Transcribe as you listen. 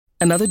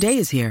Another day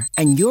is here,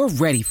 and you're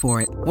ready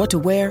for it. What to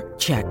wear?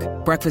 Check.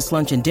 Breakfast,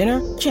 lunch, and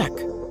dinner? Check.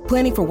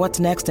 Planning for what's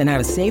next and how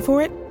to save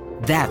for it?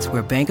 That's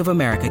where Bank of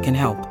America can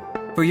help.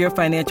 For your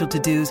financial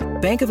to-dos,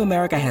 Bank of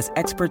America has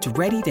experts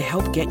ready to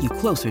help get you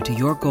closer to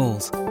your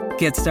goals.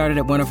 Get started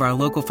at one of our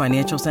local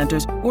financial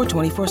centers or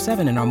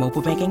 24/7 in our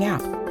mobile banking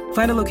app.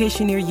 Find a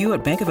location near you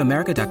at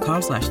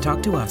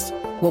bankofamerica.com/talktous.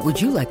 What would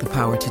you like the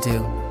power to do?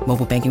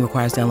 Mobile banking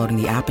requires downloading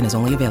the app and is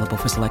only available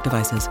for select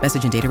devices.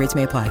 Message and data rates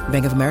may apply.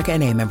 Bank of America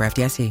N.A., member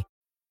FDIC.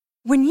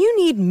 When you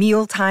need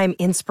mealtime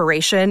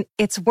inspiration,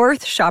 it's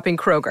worth shopping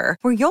Kroger,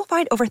 where you'll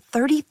find over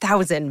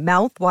 30,000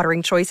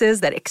 mouth-watering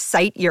choices that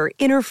excite your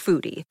inner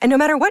foodie. And no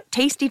matter what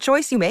tasty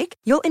choice you make,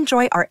 you'll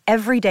enjoy our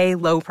everyday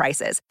low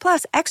prices,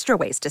 plus extra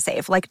ways to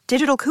save, like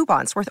digital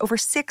coupons worth over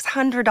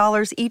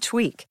 $600 each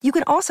week. You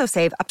can also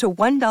save up to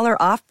 $1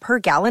 off per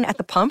gallon at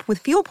the pump with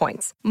fuel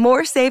points.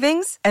 More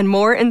savings and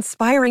more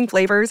inspiring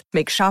flavors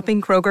make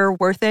shopping Kroger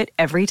worth it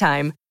every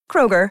time.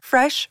 Kroger,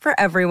 fresh for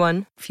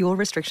everyone. Fuel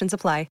restrictions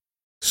apply.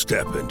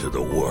 Step into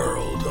the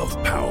world of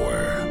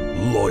power,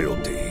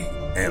 loyalty,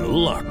 and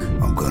luck.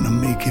 I'm gonna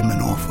make him an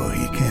offer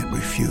he can't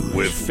refuse.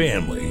 With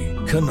family,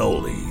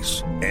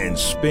 cannolis, and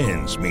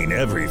spins mean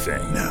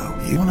everything. Now,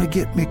 you wanna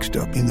get mixed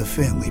up in the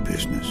family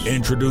business.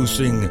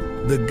 Introducing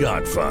The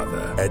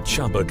Godfather at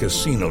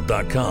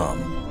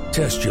ChumbaCasino.com.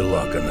 Test your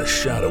luck in the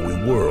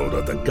shadowy world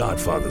of The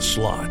Godfather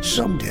slot.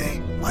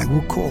 Someday, I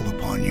will call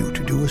upon you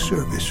to do a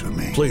service for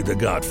me. Play The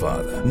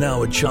Godfather,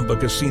 now at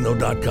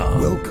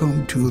ChumbaCasino.com.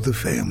 Welcome to the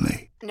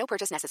family. No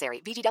purchase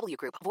necessary. VGW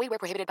Group. Void where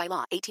prohibited by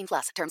law. 18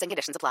 plus. Terms and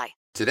conditions apply.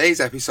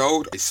 Today's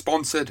episode is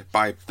sponsored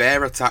by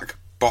Bear Attack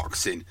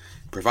Boxing,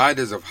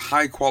 providers of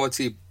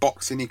high-quality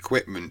boxing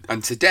equipment.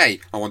 And today,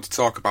 I want to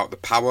talk about the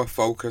Power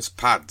Focus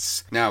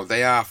Pads. Now,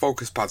 they are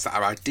focus pads that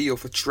are ideal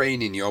for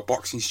training your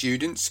boxing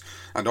students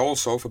and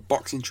also for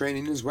boxing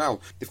training as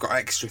well. They've got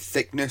extra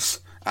thickness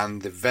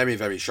and they're very,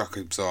 very shock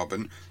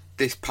absorbent.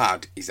 This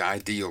pad is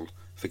ideal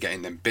for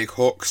getting them big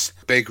hooks,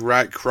 big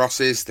right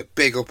crosses, the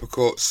big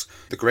uppercuts,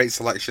 the great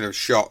selection of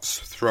shots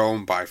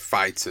thrown by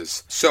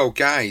fighters. So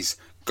guys,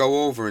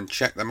 go over and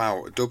check them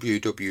out at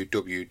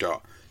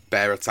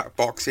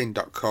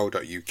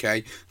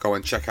www.bearattackboxing.co.uk. Go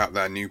and check out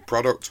their new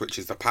product, which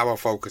is the Power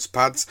Focus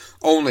Pads.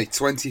 Only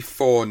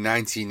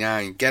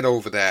 $24.99. Get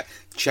over there,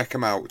 check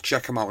them out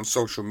on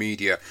social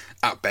media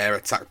at Bear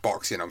Attack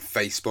Boxing on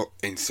Facebook,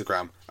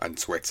 Instagram and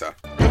Twitter.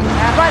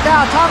 And right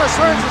now, Thomas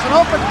Hearns is an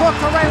open book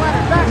to Ray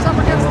Leonard. Backs up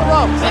against the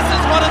ropes. This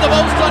is one of the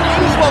most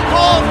unusual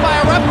calls by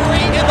a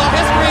referee in the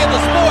history of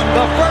the sport.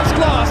 The first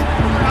loss,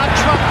 a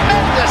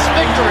tremendous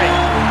victory.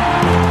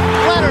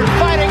 Leonard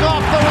fighting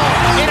off the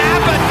ropes. It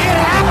happened.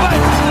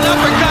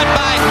 Uppercut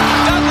by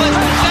Douglas.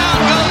 Down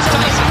goes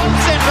Tyson.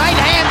 Thompson, right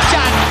hand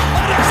shot.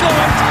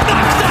 Excellent.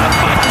 Knocked out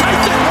by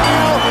Tyson.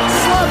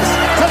 Slumps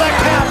to the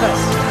canvas.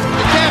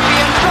 The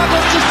champion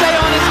struggles to stay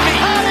on his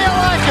feet. How do you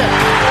like it?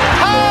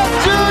 How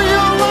do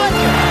you like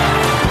it?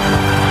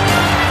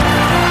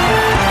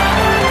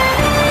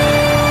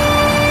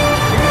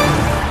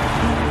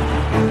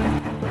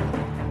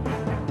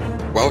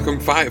 Welcome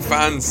fight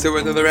fans to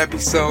another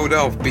episode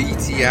of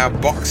BTR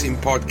Boxing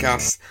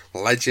Podcast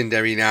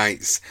Legendary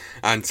Nights,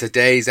 and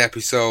today's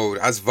episode,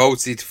 as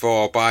voted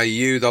for by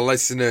you the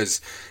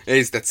listeners,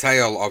 is the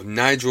tale of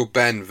Nigel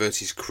Benn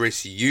versus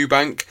Chris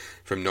Eubank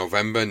from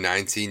November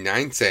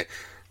 1990.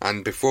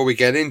 And before we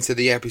get into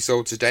the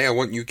episode today, I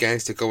want you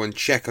guys to go and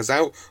check us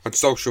out on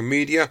social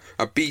media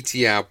at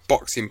BTR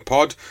Boxing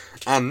Pod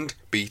and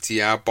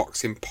BTR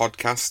Boxing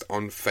Podcast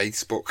on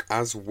Facebook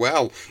as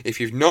well. If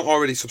you've not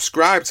already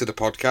subscribed to the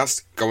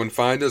podcast, go and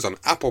find us on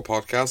Apple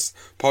Podcasts,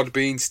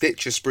 Podbean,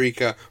 Stitcher,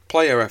 Spreaker,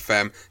 Player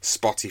FM,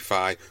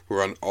 Spotify.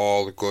 We're on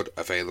all the good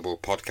available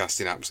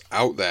podcasting apps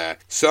out there.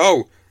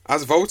 So,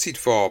 as voted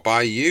for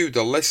by you,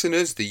 the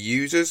listeners, the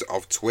users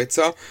of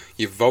Twitter,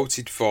 you've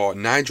voted for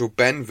Nigel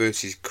Benn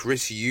versus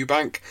Chris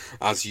Eubank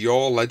as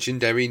your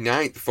legendary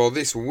night for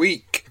this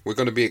week. We're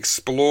going to be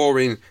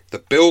exploring the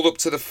build-up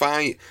to the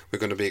fight, we're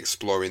going to be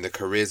exploring the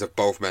careers of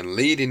both men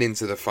leading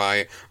into the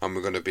fight, and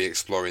we're going to be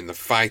exploring the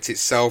fight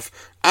itself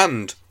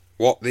and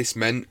what this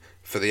meant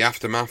for the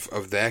aftermath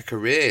of their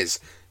careers.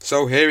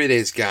 So here it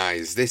is,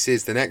 guys. This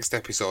is the next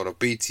episode of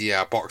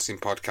BTR Boxing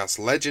Podcast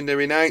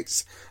Legendary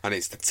Nights, and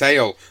it's the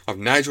tale of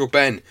Nigel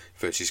Benn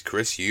versus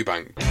Chris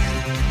Eubank.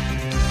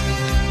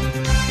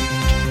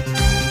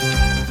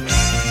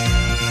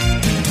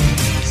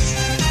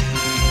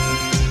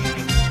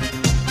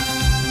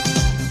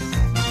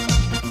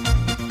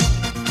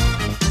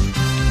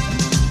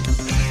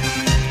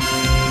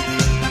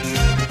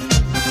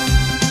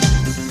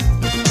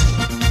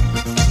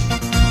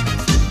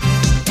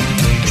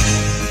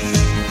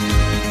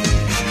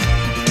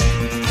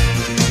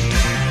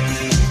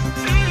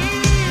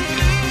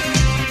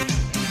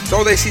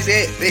 So this is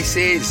it. This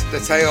is the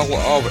tale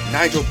of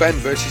Nigel Benn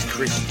versus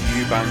Chris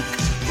Eubank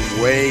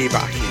way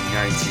back in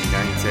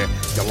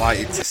 1990.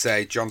 Delighted to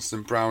say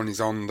Johnston Brown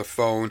is on the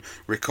phone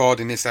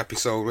recording this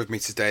episode with me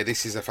today.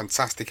 This is a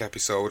fantastic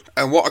episode.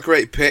 And what a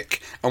great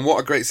pick and what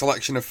a great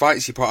selection of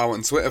fights you put out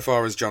on Twitter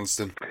for us,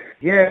 Johnston.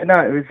 Yeah, no,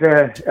 it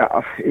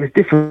was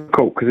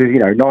difficult because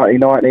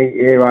 1990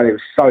 era, there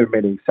was so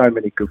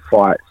many good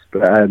fights.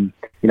 But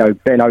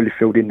Ben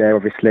Holyfield in there,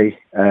 obviously.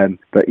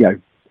 But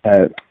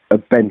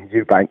Ben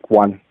Eubank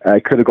won.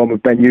 Could have gone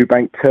with Ben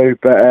Eubank too,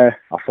 but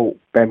I thought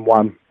Ben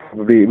won.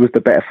 Probably it was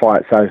the better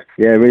fight. So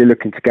yeah, really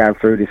looking to go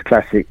through this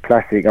classic,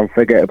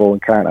 unforgettable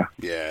encounter.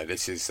 Yeah,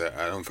 this is an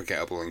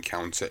unforgettable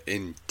encounter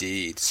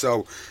indeed.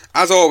 So,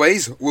 as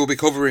always, we'll be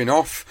covering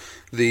off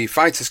the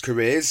fighters'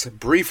 careers,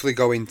 briefly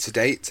going to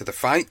date to the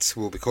fight.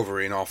 We'll be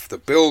covering off the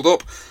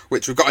build-up,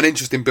 which we've got an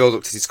interesting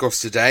build-up to discuss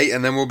today,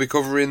 and then we'll be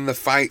covering the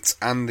fight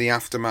and the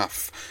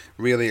aftermath.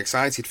 Really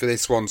excited for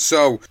this one.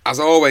 So, as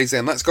always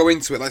then, let's go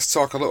into it. Let's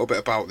talk a little bit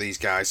about these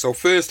guys. So,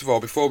 first of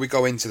all, before we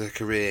go into the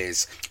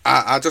careers,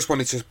 I just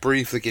wanted to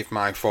briefly give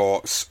my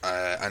thoughts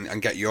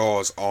and get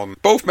yours on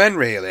both men,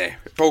 really.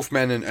 Both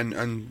men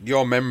and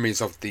your memories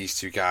of these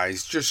two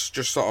guys. Just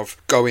sort of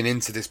going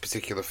into this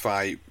particular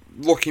fight.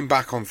 Looking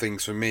back on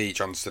things for me,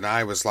 Johnston,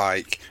 I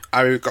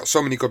got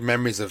so many good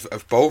memories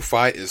of both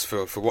fighters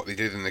for what they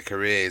did in their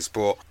careers,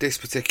 but this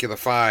particular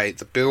fight,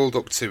 the build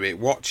up to it,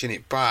 watching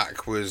it back,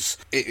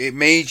 it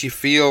made you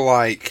feel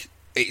like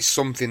it's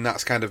something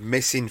that's kind of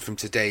missing from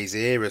today's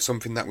era,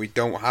 something that we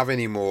don't have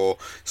anymore,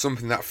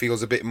 something that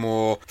feels a bit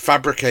more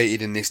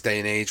fabricated in this day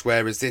and age,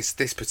 whereas this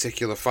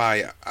particular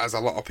fight, as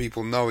a lot of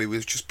people know, it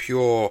was just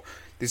pure...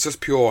 There's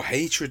just pure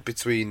hatred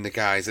between the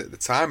guys at the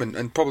time,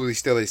 and probably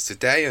still is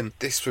today. And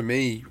this, for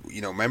me,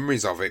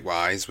 memories of it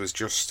wise, was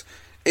just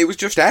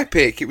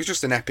epic. It was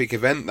just an epic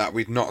event that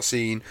we'd not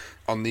seen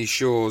on these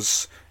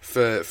shows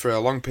for a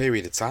long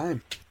period of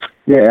time.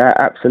 Yeah,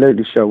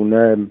 absolutely, Sean.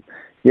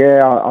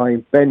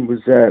 Ben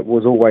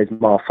was always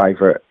my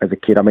favourite as a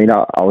kid. I mean,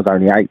 I was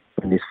only 8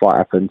 when this fight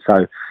happened,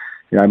 so.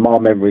 My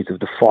memories of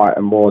the fight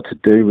are more to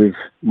do with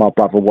my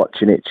brother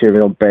watching it,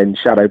 cheering on Ben,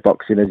 shadow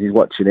boxing as he's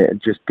watching it,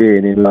 and just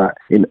being in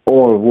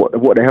awe of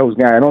what the hell's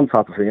going on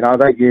type of thing. I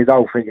was 8 years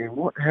old thinking,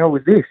 what the hell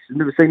was this? I've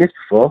never seen this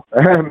before.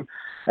 And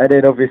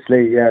then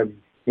obviously,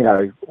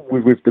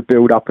 with the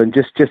build-up and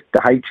just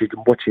the hatred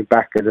and watching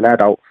back as an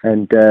adult.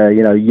 And,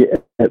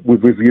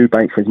 with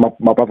Eubank,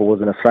 my brother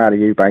wasn't a fan of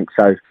Eubank,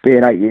 so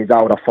being 8 years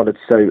old, I followed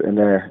suit, and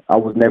I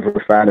was never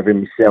a fan of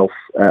him myself,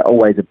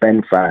 always a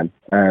Ben fan.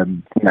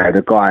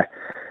 The guy,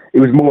 he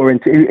was more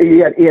into,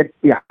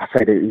 I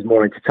said it was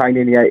more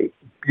entertaining.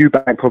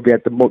 Eubank probably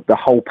had the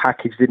whole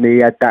package, didn't he?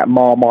 He had that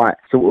Marmite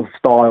sort of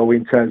style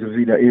in terms of,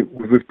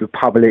 with the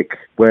public,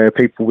 where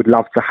people would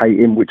love to hate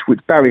him, which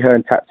Barry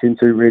Hearn tapped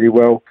into really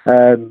well.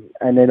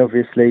 And then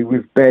obviously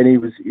with Ben, he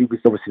was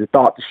obviously the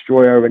Dart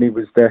Destroyer, and he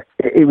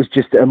was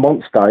just a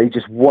monster. He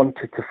just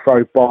wanted to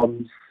throw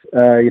bombs.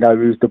 He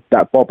was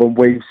that bob and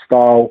weave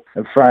style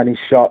and throwing his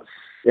shots.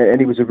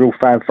 And he was a real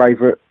fan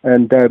favourite,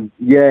 and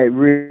it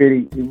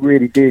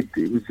really did.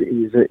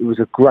 It was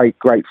a great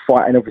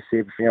fight, and obviously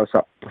everything else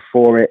up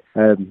before it.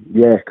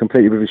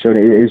 Completely with Sean.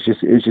 It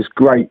was just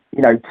great,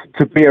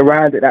 to be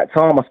around at that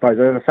time. I suppose.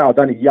 As I say, I was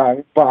only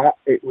young, but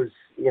it was,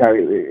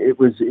 it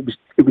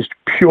was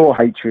pure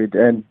hatred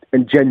and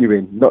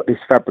genuine, not this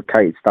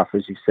fabricated stuff,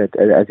 as you said,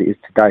 as it is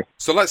today.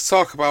 So let's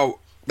talk about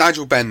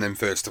Nigel Benn then,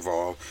 first of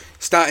all,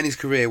 starting his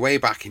career way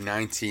back in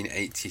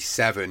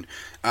 1987,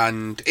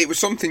 and it was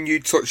something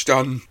you touched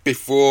on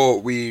before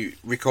we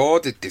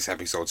recorded this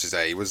episode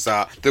today, was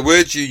that the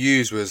words you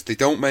used was, they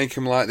don't make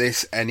him like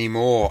this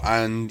anymore,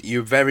 and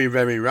you're very,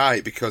 very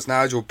right, because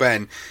Nigel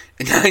Benn,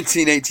 in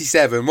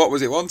 1987, what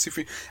was it, 1, 2,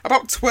 3,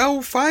 about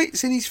 12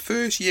 fights in his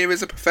first year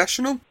as a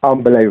professional?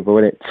 Unbelievable,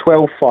 isn't it?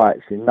 12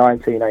 fights in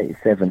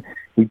 1987.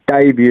 He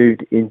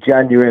debuted in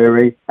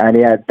January, and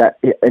he had that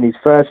in his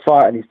first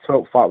fight, and his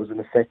 12th fight was on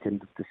the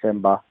 2nd of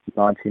December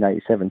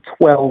 1987.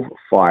 12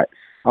 fights.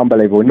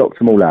 Unbelievable. He knocked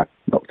them all out.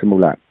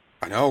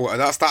 I know,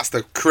 that's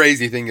the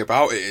crazy thing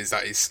about it, is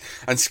that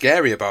and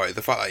scary about it,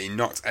 the fact that he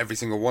knocked every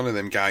single one of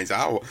them guys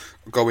out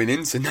going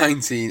into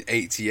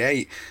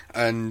 1988,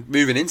 and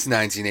moving into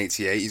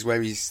 1988 is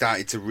where he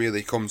started to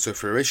really come to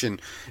fruition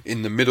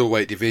in the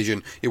middleweight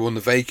division. He won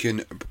the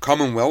vacant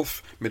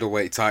Commonwealth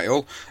middleweight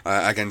title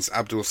against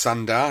Abdul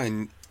Sandar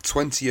in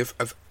 20th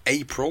of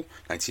April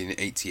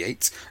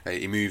 1988.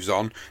 He moves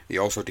on. He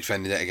also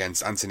defended it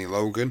against Anthony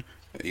Logan.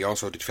 He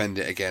also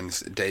defended it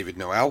against David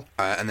Noel,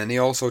 and then he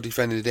also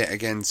defended it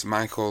against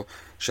Michael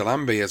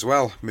Shalambi as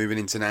well, moving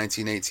into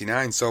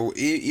 1989. So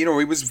he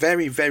was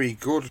very, very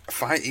good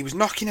fight. He was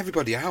knocking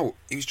everybody out.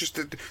 He was just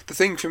the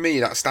thing for me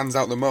that stands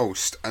out the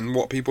most, and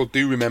what people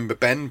do remember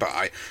Ben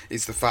by,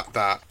 is the fact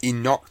that he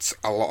knocked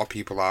a lot of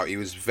people out. He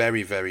was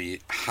very,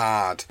 very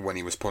hard when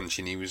he was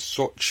punching. He was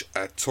such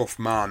a tough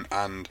man,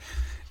 and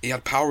he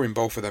had power in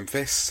both of them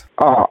fists.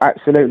 Oh,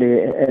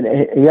 absolutely. And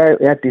he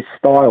had this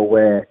style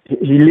where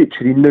he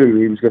literally knew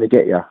he was going to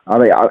get you. I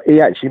mean, he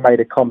actually made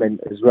a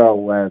comment as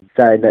well,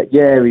 saying that,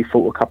 he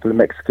fought a couple of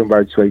Mexican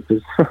road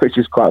sweepers, which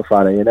is quite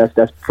funny. And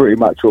that's pretty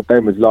much what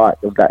Ben was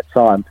like of that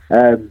time.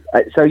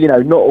 So,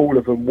 not all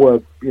of them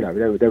were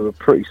they were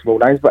pretty small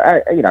names.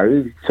 But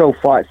 12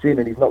 fights in,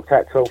 and he's knocked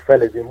out 12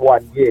 fellas in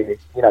 1 year.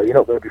 You're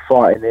not going to be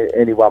fighting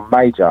anyone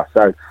major.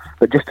 So,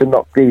 but just to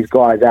knock these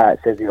guys out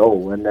says it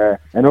all.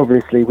 And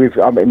obviously,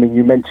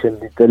 you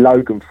mentioned the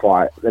Logan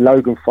fight. The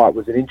Logan fight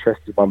was an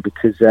interesting one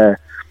because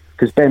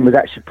Ben was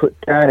actually put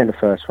down in the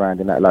first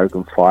round in that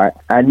Logan fight,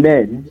 and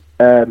then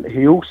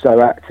he also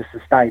had to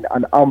sustain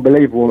an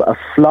unbelievable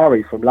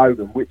flurry from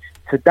Logan, which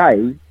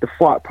today the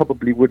fight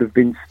probably would have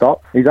been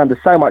stopped. He's under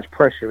so much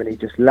pressure and he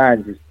just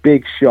lands this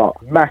big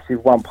shot,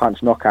 massive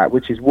one-punch knockout,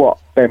 which is what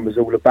Ben was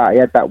all about. He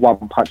had that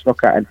one-punch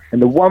knockout,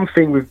 and the one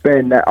thing with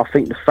Ben that I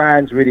think the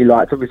fans really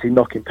liked, obviously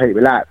knocking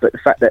people out, but the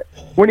fact that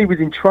when he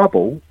was in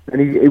trouble, and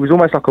he was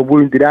almost like a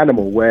wounded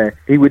animal where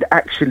he would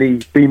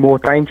actually be more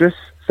dangerous.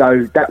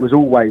 So that was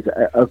always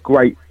a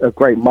great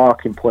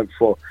marking point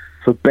for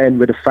Ben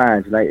with the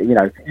fans.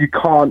 And you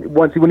can't,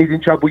 when he's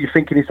in trouble, you're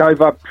thinking it's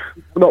over.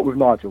 Not with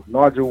Nigel.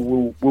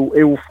 Nigel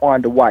will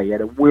find a way.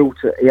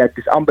 He had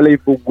this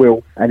unbelievable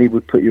will, and he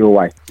would put you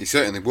away. He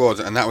certainly would,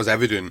 and that was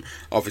evident,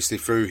 obviously,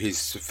 through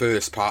his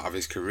first part of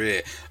his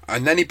career.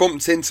 And then he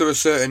bumped into a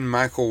certain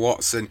Michael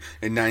Watson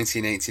in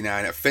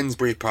 1989 at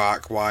Finsbury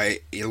Park, where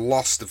he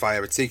lost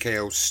via a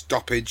TKO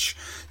stoppage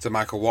to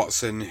Michael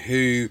Watson,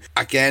 who,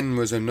 again,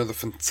 was another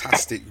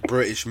fantastic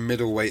British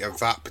middleweight of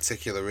that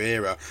particular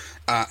era.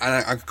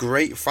 And a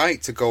great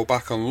fight to go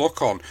back and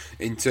look on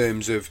in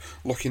terms of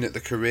looking at the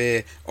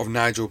career of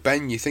Nigel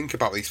Benn. You think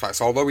about these fights,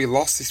 although he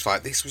lost this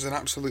fight, this was an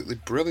absolutely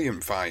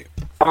brilliant fight.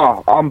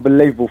 Oh,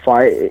 unbelievable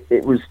fight!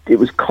 It was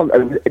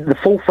the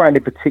fourth round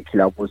in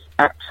particular was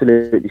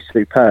absolutely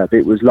superb.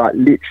 It was like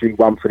literally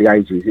one for the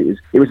ages.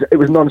 It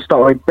was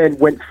non-stop. I mean, Ben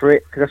went for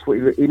it because that's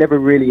what he never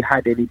really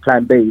had any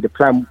plan B. The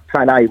plan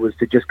A was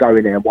to just go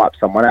in there and wipe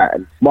someone out.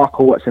 And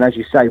Michael Watson, as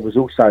you say, was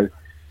also.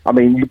 I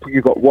mean,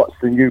 you got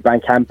Watson,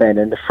 Eubank, and Ben,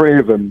 and the three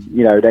of them.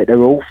 They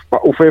were all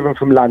three of them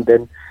from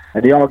London.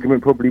 And the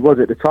argument probably was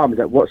at the time is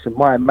that Watson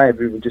may have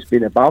even just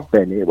been above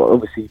Ben. He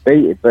obviously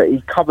beat him, but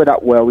he covered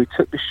up well. He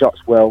took the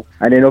shots well,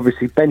 and then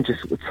obviously Ben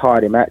just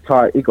tired him out.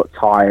 He got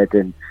tired,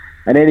 and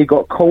then he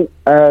got caught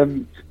a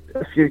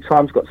few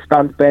times. Got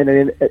stunned Ben,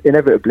 and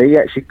inevitably he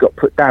actually got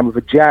put down with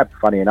a jab.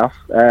 Funny enough,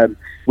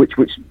 which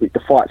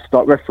the fight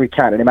stopped. Referee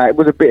counted him out. It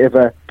was a bit of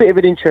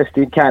an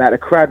interesting count out. The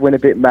crowd went a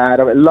bit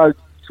mad. I mean,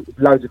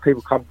 loads of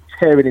people come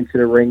tearing into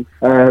the ring.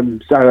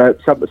 So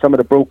some of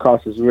the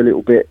broadcasters were a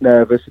little bit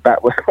nervous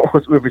about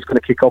whether it's going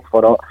to kick off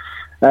or not.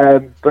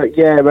 But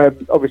yeah,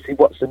 obviously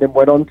Watson then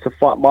went on to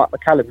fight Mike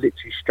McCallum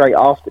literally straight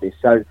after this.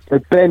 So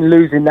Ben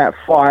losing that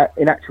fight,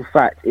 in actual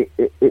fact,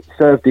 it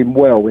served him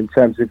well in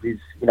terms of his,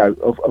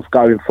 of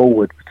going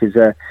forward, because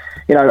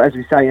as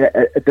we say,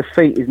 a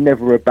defeat is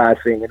never a bad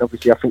thing. And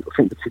obviously, I think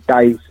that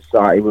today's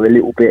society we're a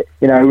little bit,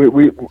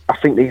 I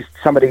think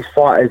some of these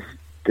fighters,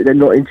 they're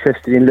not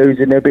interested in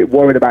losing. They're a bit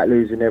worried about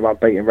losing their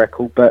unbeaten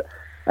record, but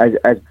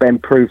as Ben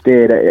proved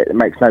here, that it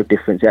makes no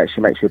difference. It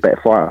actually makes you a better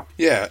fighter.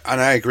 Yeah,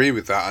 and I agree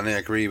with that, and I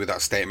agree with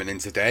that statement in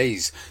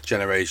today's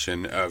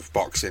generation of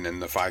boxing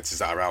and the fighters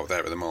that are out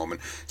there at the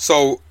moment.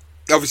 So,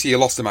 obviously, you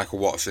lost to Michael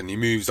Watson. He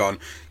moves on,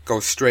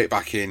 goes straight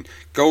back in,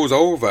 goes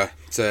over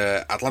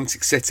to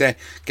Atlantic City,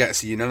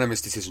 gets a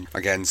unanimous decision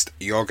against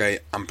Jorge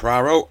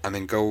Ampraro, and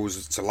then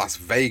goes to Las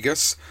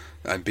Vegas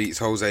and beats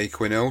Jose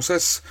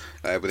Quinones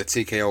with a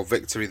TKO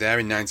victory there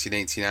in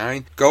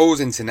 1989. Goes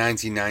into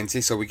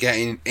 1990, so we're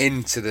getting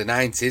into the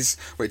 90s,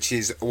 which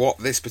is what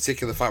this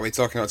particular fight we're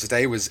talking about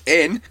today was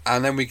in.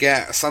 And then we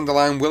get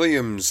Sanderline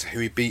Williams,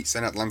 who he beats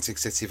in Atlantic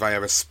City via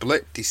a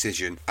split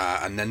decision.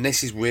 And then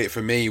this is where,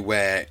 for me,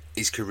 where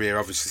his career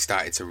obviously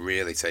started to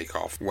really take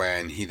off,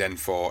 when he then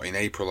fought in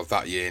April of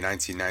that year,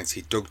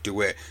 1990, Doug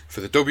DeWitt for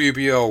the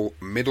WBO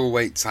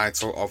middleweight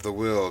title of the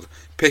world,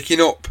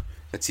 picking up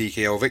a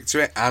TKO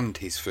victory and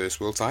his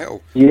first world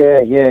title. Yeah,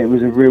 it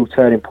was a real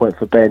turning point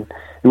for Ben.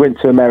 He went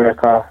to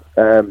America,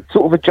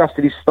 sort of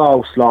adjusted his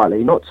style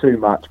slightly, not too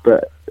much,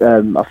 but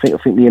I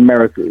think the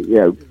America,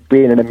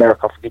 being in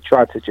America, I think he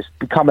tried to just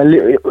become he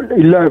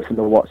learned from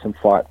the Watson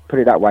fight, put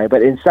it that way.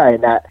 But in saying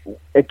that,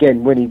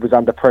 again, when he was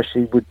under pressure,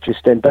 he would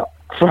just end up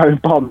throwing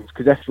bombs,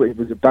 because that's what it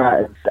was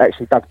about. And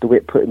actually, Doug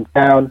DeWitt put him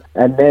down,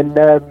 and then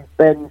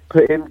Ben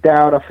put him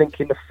down, I think,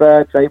 in the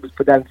third. So he was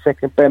put down in the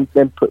second. Ben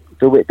then put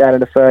DeWitt down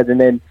in the third,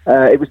 and then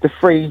it was the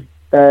free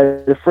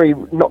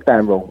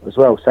knockdown rule as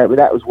well. So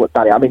that was what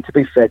done it. I mean, to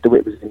be fair,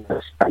 DeWitt was in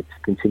the state to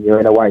continue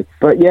in a way.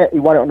 But yeah, he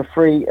won it on the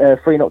free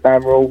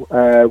knockdown rule,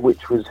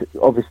 which was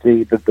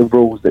obviously the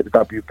rules that the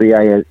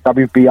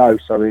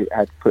WBO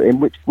had put in,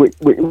 which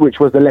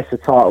was the lesser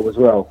title as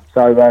well.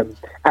 So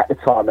at the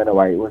time,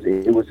 anyway,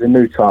 it was a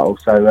new title.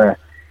 So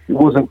it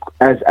wasn't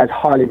as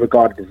highly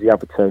regarded as the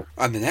other two.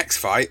 And the next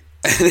fight,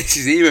 this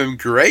is even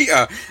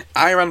greater.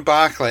 Iran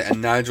Barkley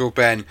and Nigel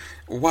Benn.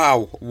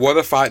 Wow, what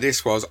a fight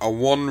this was. A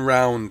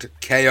 1-round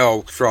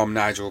KO from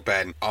Nigel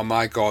Benn. Oh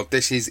my God,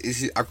 this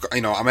is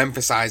I'm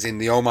emphasising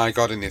the oh my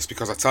God in this,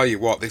 because I tell you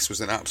what, this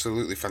was an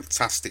absolutely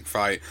fantastic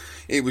fight.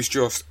 It was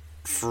just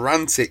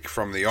frantic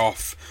from the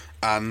off.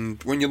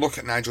 And when you look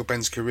at Nigel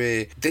Benn's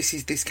career,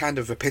 this kind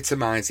of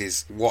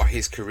epitomises what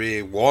his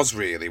career was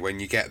really, when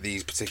you get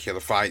these particular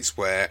fights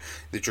where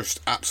they're just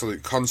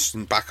absolute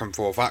constant back and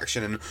forth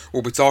action. And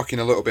we'll be talking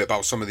a little bit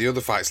about some of the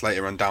other fights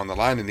later on down the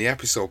line in the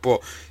episode,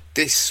 but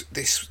this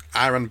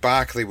Iran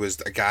Barkley was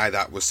a guy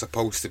that was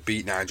supposed to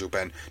beat Nigel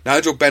Benn.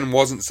 Nigel Benn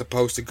wasn't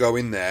supposed to go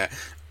in there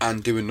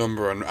and do a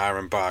number on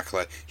Iran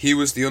Barkley. He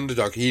was the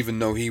underdog, even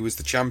though he was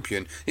the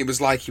champion. It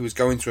was like he was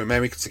going to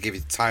America to give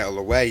his title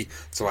away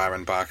to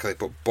Iran Barkley,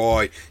 but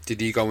boy, did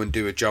he go and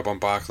do a job on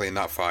Barkley in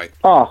that fight.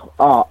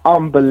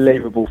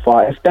 Unbelievable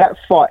fight.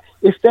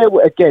 If there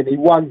were, again, he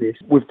won this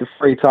with the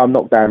 3-time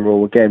knockdown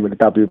rule, again, with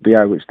the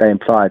WBO, which they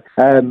implied.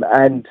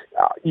 And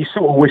you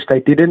sort of wish they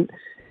didn't.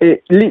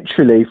 It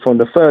literally, from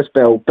the first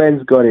bell,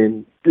 Ben's got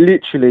in,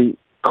 literally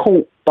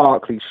caught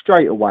Barkley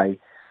straight away,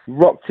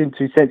 rocked him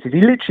to senses.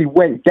 He literally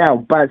went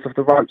down, bounced off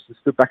the ropes and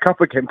stood back up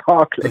again,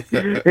 Barkley.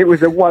 It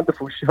was a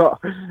wonderful shot.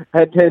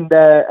 And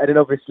then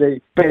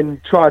obviously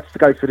Ben tries to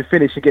go for the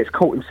finish and gets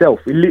caught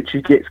himself. He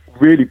literally gets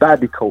really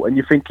badly caught. And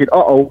you're thinking,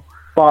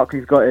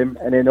 Barkley's got him.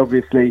 And then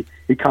obviously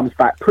he comes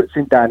back, puts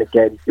him down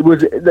again. It was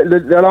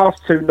the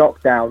last two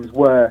knockdowns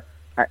were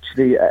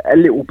actually a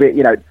little bit,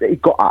 he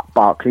got up,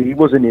 Barkley. He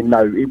wasn't in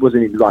no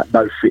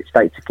fit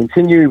state to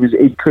continue.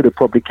 He could have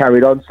probably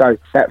carried on. So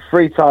that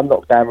 3-time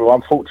knockdown rule,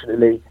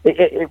 unfortunately,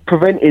 it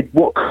prevented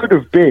what could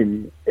have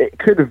been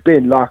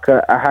like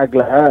a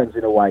Hagler-Hearns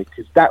in a way,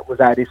 because that was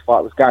how this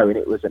fight was going.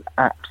 It was an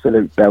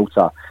absolute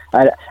belter.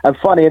 And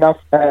funny enough,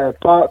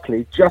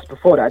 Barkley, just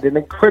before that, had an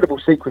incredible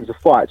sequence of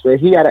fights where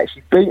he had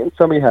actually beaten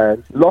Tommy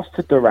Hearns, lost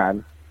to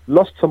Duran,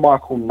 lost to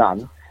Michael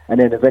Nunn, and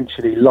then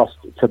eventually lost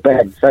to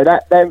Ben. So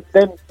that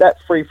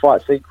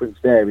 3-fight sequence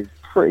there is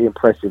pretty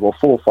impressive, or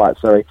 4 fights,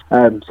 sorry.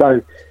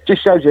 So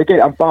just shows you again,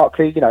 and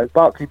Barkley,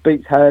 Barkley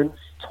beats Hearns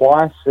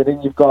twice, and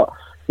then you've got,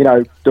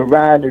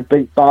 Duran who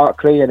beat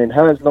Barkley, and then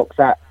Hearns knocks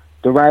out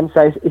Duran.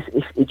 So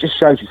it just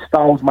shows you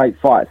styles make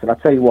fights. And I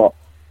tell you what,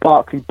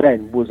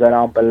 Barkley-Ben was an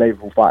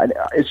unbelievable fight, and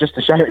it's just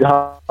a shame it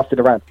lasted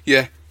around.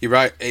 Yeah, you're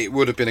right. It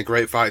would have been a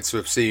great fight to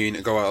have seen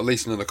go out at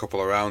least another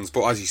couple of rounds,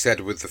 but as you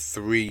said, with the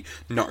 3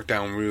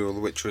 knockdown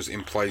rule which was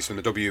in place from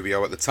the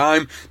WBO at the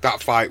time,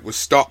 that fight was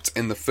stopped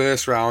in the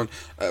first round,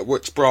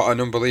 which brought an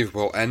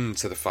unbelievable end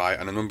to the fight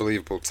and an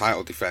unbelievable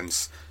title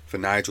defence for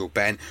Nigel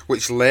Benn,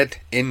 which led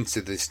into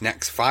this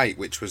next fight,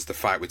 which was the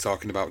fight we're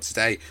talking about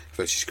today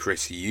versus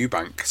Chris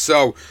Eubank.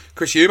 So,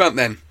 Chris Eubank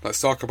then, let's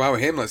talk about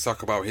him. Let's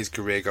talk about his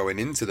career going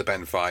into the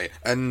Benn fight.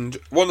 And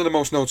one of the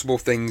most notable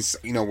things,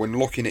 when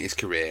looking at his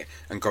career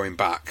and going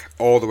back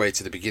all the way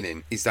to the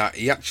beginning, is that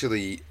he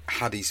actually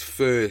had his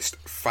first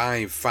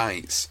 5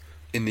 fights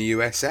in the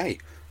USA,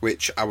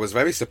 which I was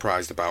very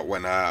surprised about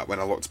when I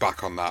looked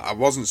back on that. It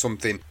wasn't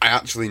something I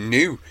actually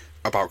knew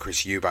about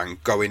Chris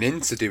Eubank going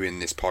into doing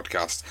this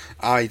podcast.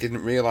 I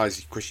didn't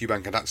realise Chris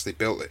Eubank had actually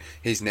built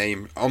his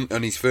name on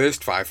his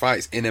first 5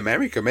 fights in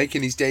America,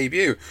 making his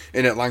debut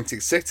in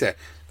Atlantic City.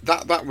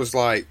 That was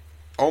like,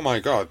 oh my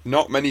god,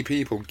 not many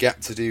people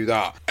get to do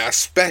that,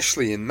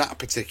 especially in that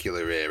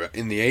particular era,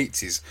 in the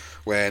 80s,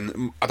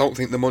 when I don't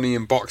think the money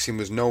in boxing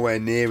was nowhere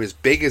near as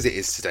big as it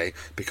is today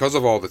because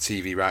of all the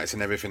TV rights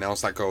and everything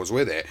else that goes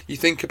with it. You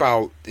think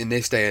about, in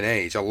this day and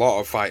age, a lot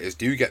of fighters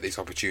do get this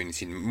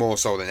opportunity, more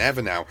so than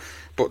ever now,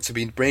 but to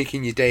be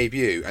making your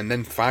debut and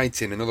then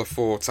fighting another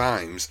 4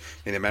 times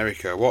in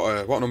America,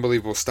 what an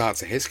unbelievable start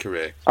to his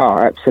career. Oh,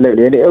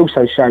 absolutely. And it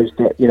also shows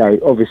that,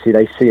 obviously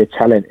they see a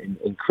talent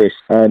in Chris.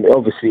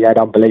 Obviously he had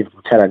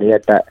unbelievable talent. He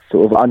had that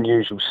sort of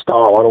unusual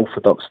style,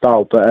 unorthodox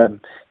style. But,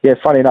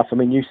 funny enough,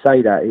 you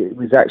say that, it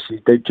was actually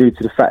due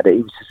to the fact that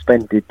he was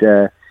suspended,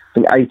 I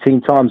think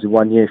 18 times in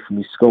 1 year from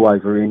his school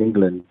over in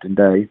England. And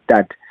his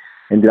dad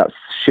ended up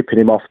shipping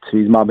him off to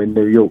his mum in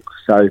New York.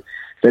 So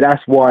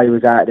that's why he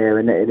was out there,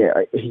 and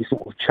he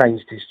sort of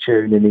changed his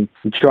tune, and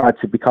he tried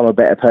to become a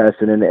better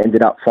person, and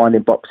ended up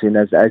finding boxing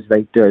as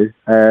they do.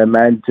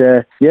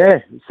 He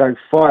had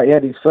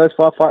his first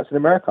 5 fights in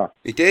America.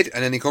 He did,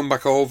 and then he come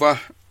back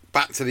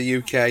to the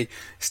UK,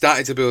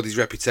 started to build his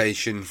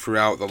reputation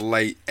throughout the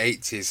late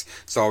 80s.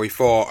 So he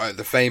fought at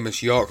the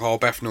famous York Hall,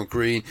 Bethnal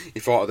Green, he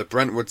fought at the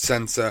Brentwood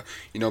Centre,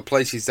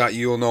 places that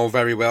you'll know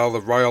very well,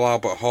 the Royal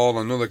Albert Hall,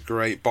 another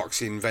great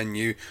boxing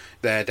venue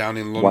there down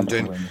in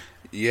London. Wonderful.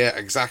 Yeah,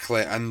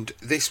 exactly. And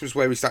this was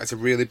where he started to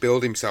really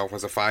build himself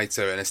as a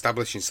fighter and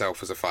establish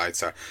himself as a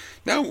fighter.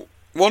 Now,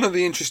 one of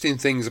the interesting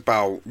things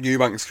about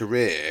Eubank's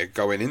career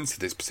going into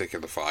this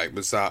particular fight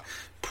was that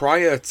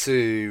prior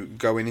to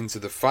going into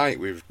the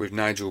fight with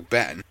Nigel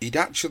Benn, he'd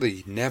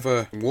actually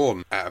never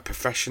won a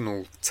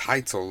professional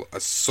title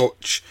as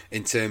such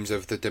in terms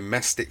of the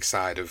domestic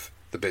side of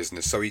the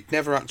business. So he'd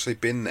never actually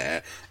been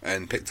there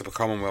and picked up a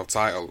Commonwealth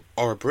title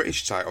or a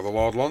British title, the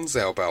Lord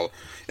Lonsdale belt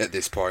at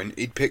this point.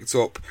 He'd picked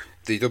up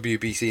the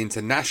WBC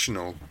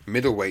International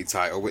middleweight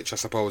title, which I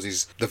suppose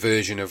is the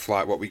version of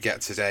like what we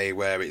get today,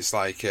 where it's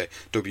like a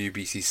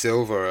WBC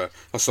Silver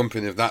or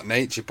something of that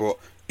nature, but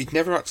he'd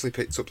never actually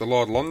picked up the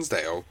Lord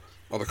Lonsdale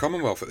or the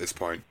Commonwealth at this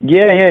point.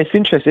 Yeah, it's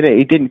interesting, isn't it?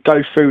 He didn't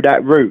go through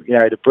that route,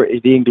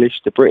 the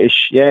English, the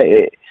British,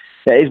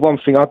 that is one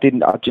thing I didn't.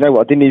 Do you know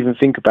what? I didn't even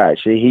think about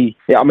actually. He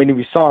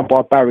was signed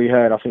by Barry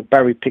Hearn. I think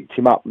Barry picked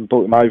him up and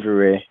brought him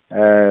over here.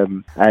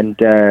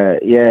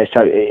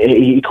 So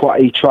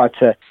he tried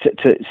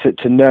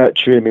to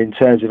nurture him in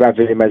terms of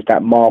having him as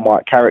that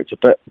Marmite character.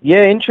 But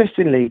yeah,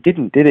 interestingly, he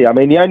didn't, did he? I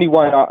mean, the only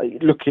one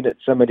looking at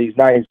some of these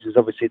names is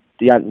obviously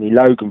the Anthony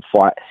Logan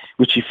fight,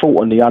 which he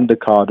fought on the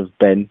undercard of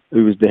Ben,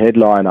 who was the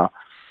headliner,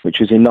 which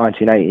was in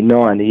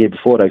 1989, the year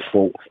before they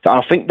fought. So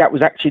I think that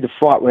was actually the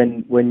fight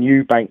when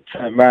Eubank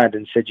turned around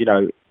and said,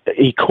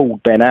 he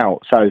called Ben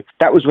out. So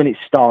that was when it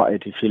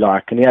started, if you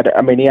like. And he had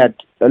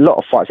a lot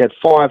of fights. He had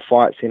 5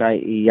 fights in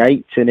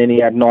 88, and then he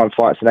had 9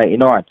 fights in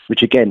 89,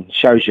 which again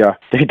shows you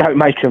they don't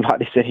make them like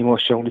this anymore,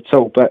 Sean, at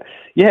all. But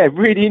yeah,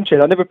 really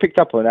interesting. I never picked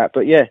up on that.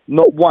 But yeah,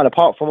 not one,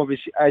 apart from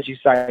obviously, as you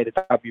say, the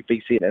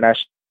WBC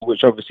International,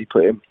 which obviously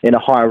put him in a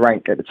higher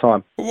rank at the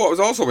time. What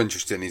was also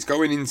interesting is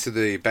going into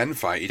the Ben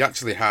fight, he'd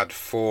actually had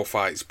 4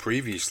 fights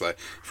previously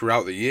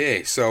throughout the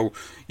year. So,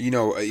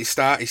 he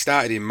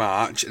started in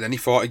March, and then he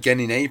fought again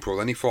in April,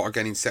 then he fought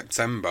again in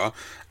September,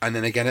 and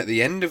then again at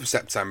the end of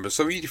September.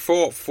 So he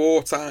fought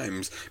 4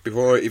 times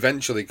before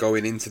eventually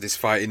going into this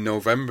fight in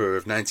November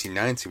of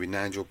 1990 with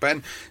Nigel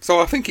Benn. So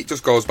I think it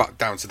just goes back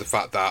down to the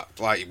fact that,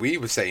 like we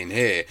were saying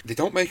here, they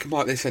don't make him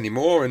like this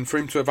anymore, and for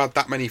him to have had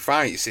that many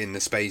fights in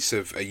the space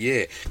of a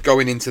year,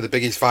 going into the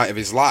biggest fight of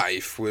his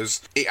life,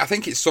 I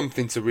think it's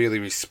something to really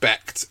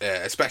respect,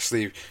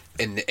 especially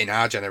in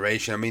our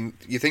generation. I mean,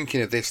 you're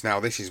thinking of this now,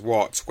 this is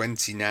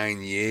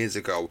 29 years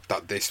ago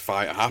that this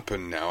fight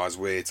happened now, as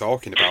we're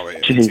talking about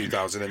it in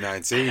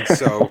 2019.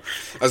 So,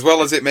 as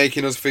well as it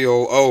making us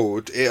feel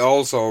old, it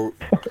also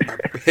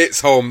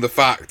hits home the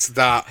fact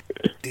that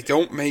they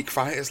don't make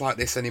fighters like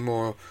this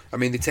anymore. I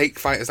mean, they take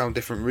fighters down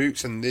different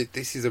routes, and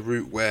this is a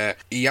route where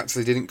he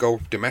actually didn't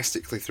go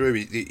domestically through.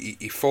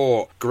 He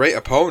fought great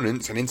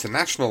opponents and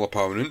international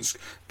opponents,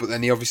 but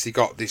then he obviously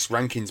got this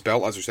rankings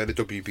belt, as we said, the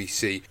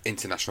WBC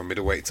International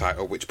Middleweight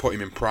title, which put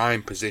him in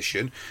prime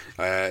position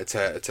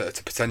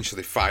to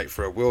potentially fight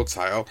for a world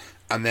title.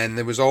 And then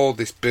there was all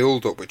this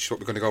build-up, which is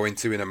what we're going to go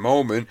into in a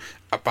moment,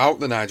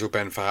 about the Nigel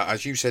Benn fight.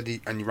 As you said,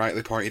 and you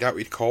rightly pointed out,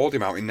 he'd called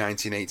him out in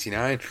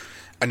 1989.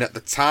 And at the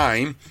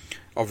time,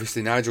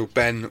 obviously Nigel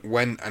Benn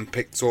went and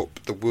picked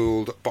up the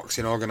World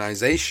Boxing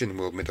Organisation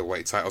World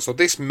Middleweight title. So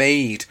this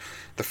made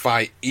the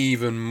fight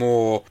even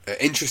more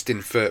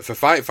interesting for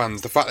fight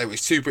fans. The fact that it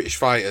was 2 British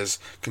fighters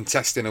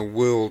contesting a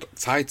world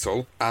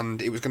title,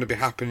 and it was going to be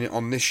happening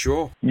on this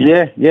show.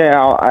 Yeah,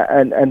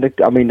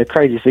 the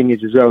crazy thing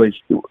is as well is,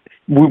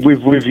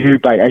 with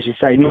Eubank, as you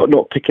say,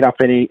 not picking up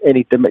any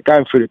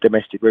going through the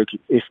domestic route,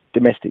 if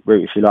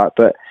you like,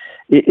 but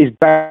it is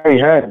Barry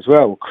Hearn as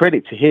well.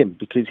 Credit to him,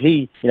 because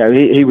he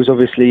was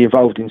obviously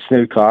involved in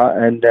snooker,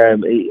 and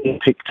he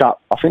picked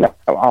up, I think,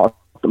 I'm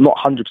not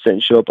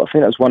 100% sure, but I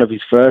think that was one of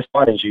his first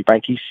fights in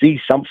Eubank. He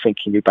sees something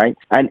in Eubank,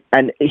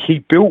 and he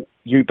built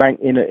Eubank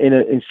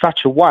in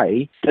such a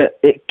way that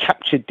it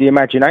captured the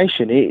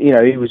imagination.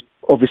 He was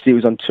obviously, it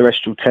was on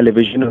terrestrial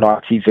television on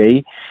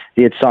ITV.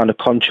 He had signed a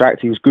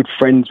contract. He was good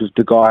friends with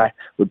the guy,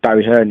 with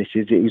Barry Hearn.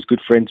 He was good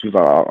friends with,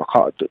 I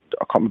can't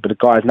remember the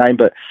guy's name,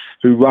 but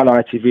who ran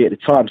ITV at the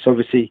time. So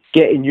obviously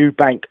getting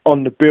Eubank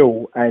on the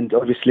bill, and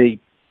obviously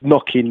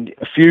knocking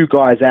a few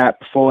guys out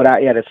before that.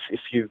 He had a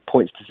few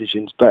points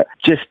decisions, but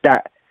just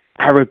that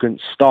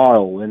arrogant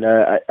style. And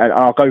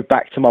I'll go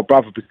back to my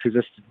brother, because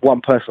that's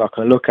one person I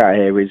can look at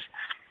here is,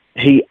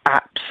 he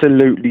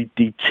absolutely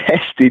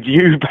detested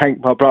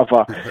Eubank, my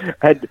brother.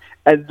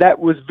 and that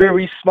was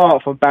very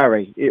smart from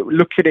Barry.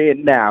 Look at it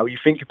now, you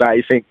think about it,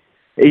 you think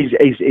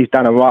he's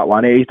done a right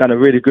one. He's done a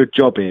really good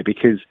job here,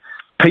 because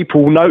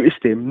people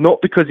noticed him,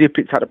 not because he had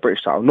picked up the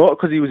British title, not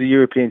because he was a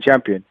European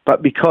champion,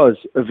 but because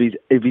of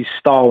his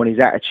style and his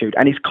attitude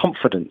and his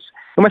confidence.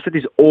 He almost had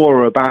this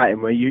aura about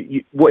him where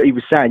you what he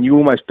was saying, you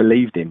almost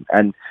believed him.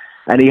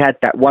 And he had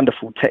that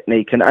wonderful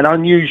technique and an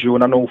unusual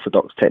and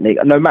unorthodox technique.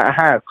 And no matter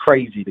how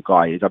crazy the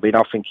guy is, I mean,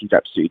 I think he's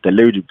absolutely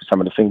deluded with some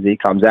of the things that he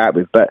comes out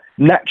with. But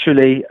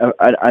naturally,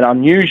 an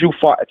unusual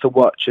fighter to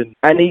watch.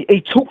 And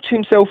he talked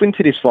himself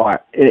into this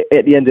fight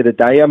at the end of the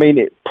day. I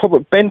mean,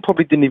 Ben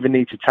probably didn't even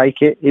need to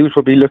take it. He was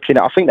probably looking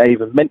at, I think they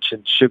even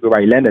mentioned Sugar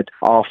Ray Leonard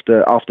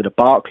after the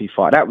Barkley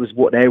fight. That was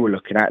what they were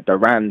looking at, the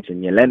Rands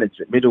and your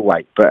Leonards at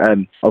middleweight. But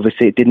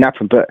obviously it didn't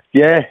happen. But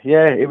yeah,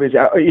 it was.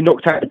 He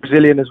knocked out the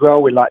Brazilian as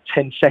well with like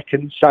 10 seconds.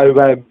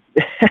 So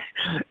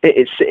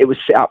it was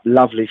set up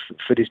lovely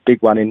for this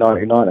big one in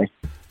 1990.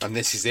 And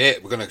this is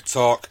it. We're going to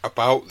talk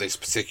about this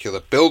particular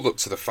build-up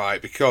to the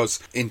fight, because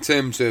in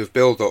terms of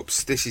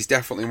build-ups, this is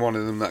definitely one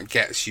of them that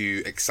gets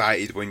you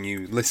excited when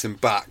you listen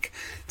back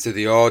to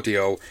the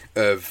audio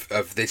of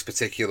this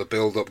particular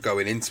build-up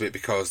going into it,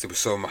 because there were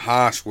some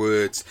harsh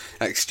words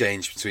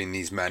exchanged between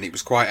these men. It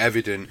was quite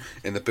evident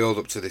in the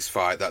build-up to this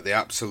fight that they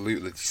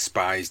absolutely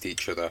despised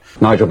each other.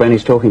 Nigel Benn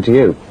is talking to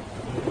you.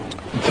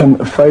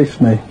 To face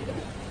me.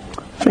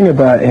 The thing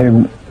about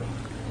him,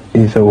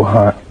 he's all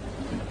hype.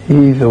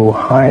 He's all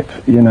hype,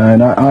 and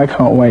I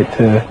can't wait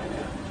to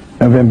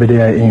November the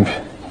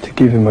 18th to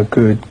give him a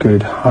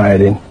good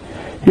hiding.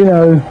 He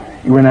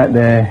went out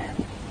there,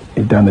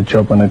 He'd done a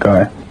job on a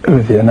guy. Who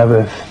was it?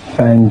 Another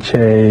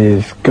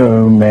Sanchez,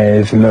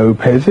 Gomez,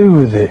 Lopez. Who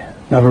was it?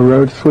 Another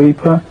road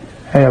sweeper?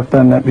 Hey, I've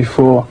done that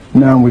before.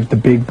 Now I'm with the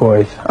big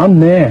boys. I'm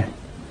there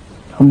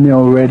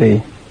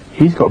already.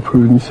 He's got to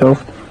prove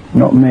himself,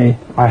 not me.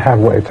 I have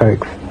what it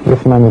takes.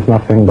 This man is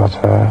nothing but,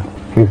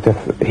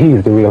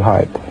 he's the real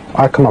hype.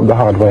 I come up the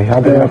hard way.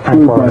 I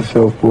proved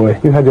myself, boy.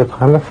 You had your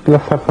time.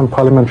 Let's have some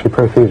parliamentary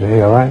procedure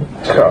here, all right?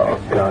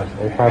 Oh, God.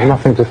 I have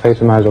nothing to say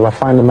to Nigel. I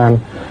find the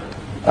man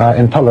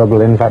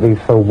intolerable in that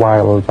he's so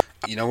wild.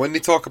 You know, when they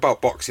talk about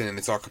boxing and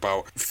they talk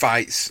about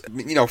fights,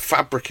 you know,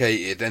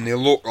 fabricated, and they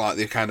look like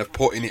they're kind of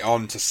putting it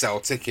on to sell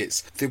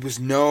tickets, there was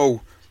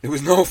no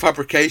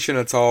fabrication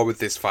at all with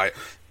this fight.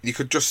 You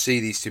could just see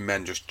these two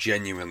men just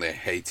genuinely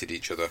hated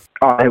each other.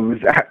 Oh, it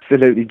was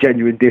absolutely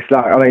genuine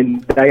dislike. I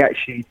mean, they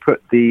actually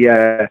put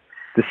the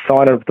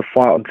sign of the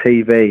fight on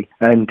TV,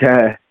 and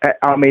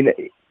I mean,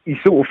 you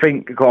sort of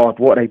think, God,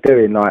 what are they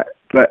doing? Like,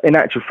 but in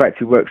actual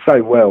fact, it worked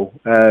so well.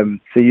 So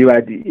you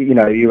had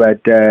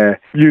Eubank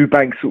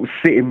sort of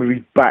sitting with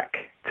his back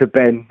to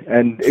Ben,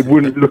 and it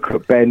wouldn't look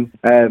at Ben,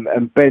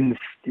 and Ben's,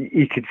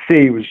 you could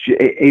see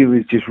he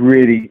was just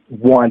really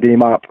winding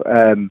him up.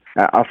 I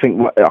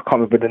think, I can't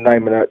remember the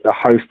name of the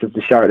host of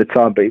the show at the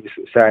time, but he was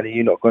sort of saying,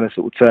 you're not going to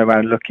sort of turn around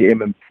and look at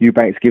him, and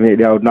Eubank's giving it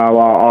the old, no,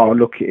 I'll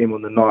look at him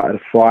on the night of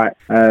the fight.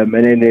 And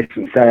then they're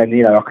sort of saying,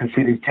 you know, I can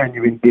see this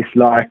genuine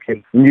dislike,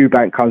 and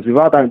Eubank comes with,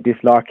 I don't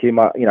dislike him,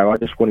 I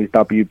just want his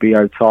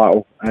WBO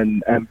title.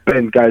 And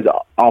Ben goes,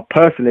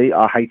 personally,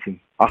 I hate him.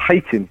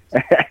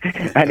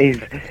 And he's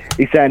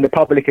saying the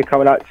public are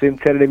coming up to him,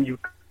 telling him,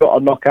 you've got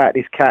to knock out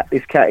this cat.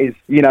 This cat is,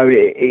 you know,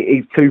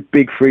 he's too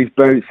big for his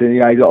boots, and,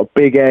 you know, he's got a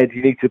big head.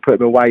 You need to put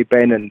him away,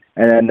 Ben. And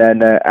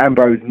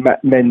Ambrose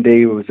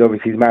Mendy, who was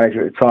obviously his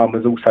manager at the time,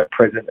 was also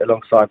present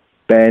alongside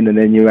Ben. And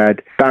then you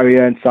had Barry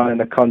Hearn signing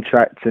the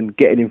contract and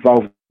getting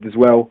involved as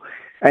well.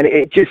 And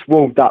it just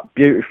warmed up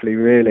beautifully,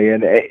 really.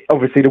 And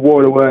obviously the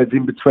war of words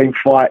in between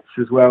fights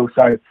as well.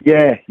 So,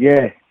 yeah.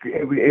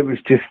 It was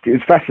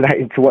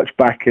fascinating to watch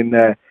back. And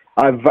as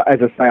I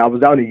say, I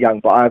was only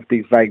young, but I have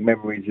these vague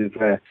memories of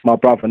my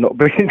brother not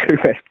being too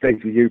best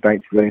pleased with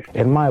Eubank, to be honest.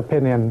 In my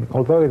opinion,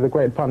 although he's a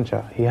great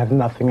puncher, he had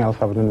nothing else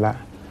other than that.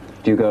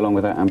 Do you go along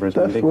with that, Ambrose?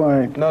 That's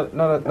why. Not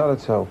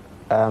at all.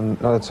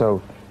 Not at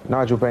all.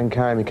 Nigel Benn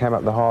came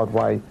up the hard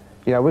way.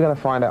 You know, we're going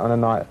to find out on the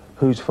night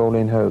who's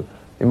fooling who.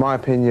 In my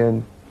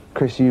opinion,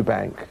 Chris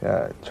Eubank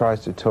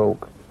tries to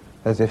talk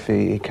as if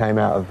he came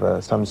out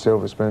of some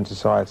silver spoon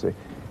society.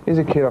 He's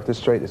a kid off the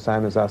street the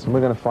same as us, and we're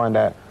going to find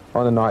out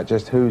on the night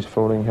just who's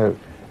fooling who.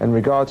 In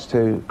regards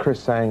to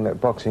Chris saying that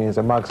boxing is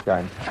a mugs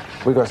game,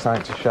 we've got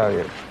something to show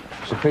you.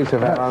 It's a piece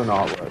of our own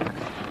artwork.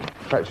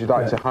 Perhaps you'd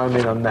like to home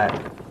in on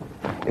that.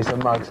 It's a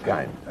mugs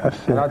game.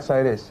 And I'd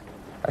say this,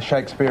 a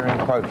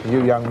Shakespearean quote for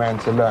you young man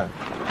to learn.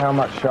 How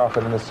much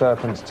sharper than a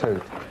serpent's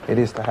tooth it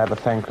is to have a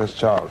thankless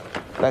child.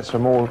 That's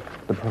from all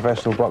the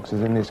professional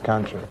boxers in this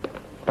country.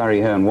 Barry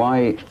Hearn,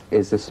 why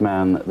is this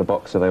man the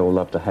boxer they all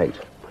love to hate?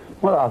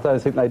 Well, I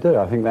don't think they do.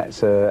 I think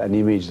that's an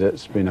image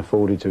that's been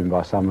afforded to him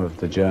by some of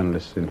the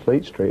journalists in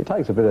Fleet Street. It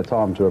takes a bit of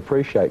time to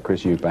appreciate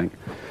Chris Eubank.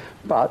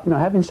 But, you know,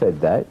 having said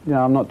that, you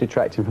know, I'm not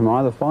detracting from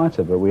either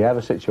fighter, but we have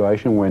a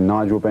situation where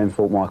Nigel Benn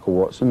fought Michael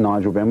Watson.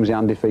 Nigel Benn was the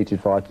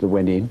undefeated fighter that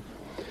went in.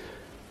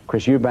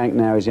 Chris Eubank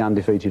now is the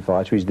undefeated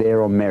fighter. He's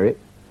there on merit.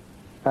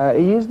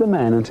 He is the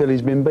man until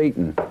he's been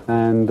beaten.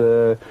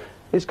 And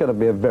it's going to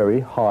be a very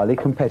highly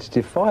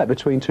competitive fight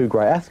between two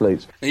great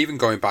athletes. Even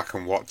going back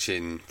and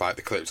watching like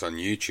the clips on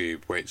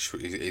YouTube, which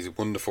is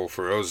wonderful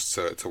for us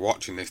to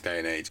watch in this day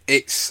and age,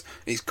 it's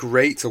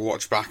great to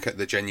watch back at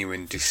the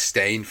genuine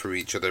disdain for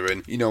each other.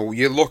 And, you know,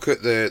 you look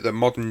at the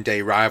modern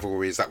day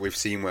rivalries that we've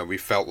seen where we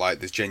felt like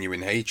there's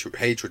genuine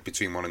hatred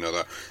between one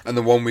another, and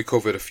the one we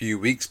covered a few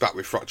weeks back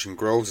with Froch and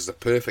Groves is a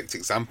perfect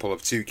example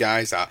of two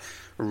guys that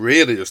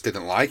really just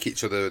didn't like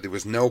each other. There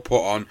was no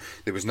put on,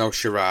 there was no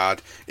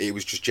charade, it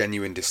was just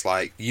genuine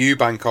dislike.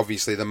 Eubank,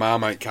 obviously, the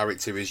Marmite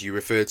character, as you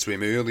referred to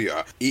him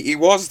earlier, he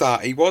was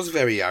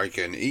very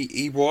arrogant.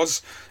 He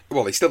was,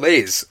 well, he still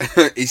is.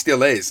 He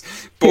still is.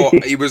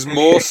 But he was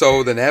more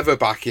so than ever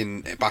back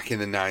in the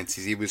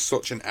 90s. He was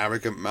such an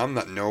arrogant man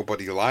that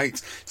nobody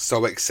liked.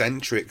 So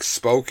eccentric,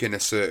 spoke in a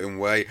certain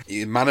way.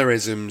 His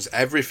mannerisms,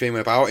 everything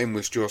about him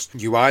was just,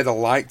 you either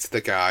liked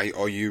the guy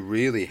or you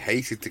really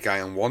hated the guy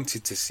and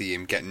wanted to see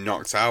him get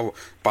knocked out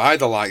by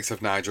the likes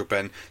of Nigel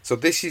Benn. So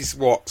this is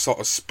what sort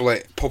of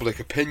split public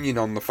opinion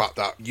on the fact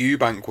that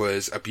Eubank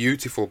was a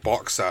beautiful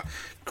boxer,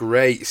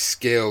 great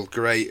skill,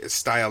 great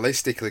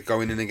stylistically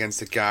going in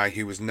against a guy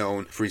who was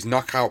known for his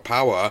knockout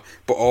power,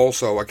 but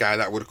also a guy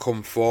that would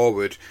come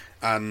forward,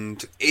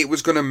 and it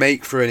was going to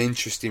make for an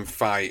interesting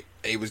fight.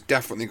 It was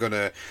definitely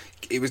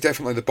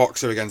the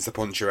boxer against the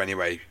puncher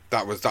anyway.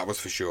 That was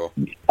for sure.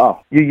 Oh,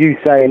 you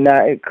saying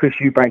that, Chris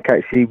Eubank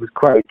actually was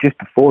quoted just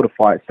before the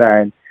fight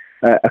saying,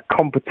 a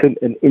competent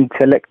and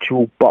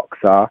intellectual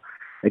boxer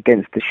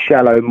against a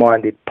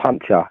shallow-minded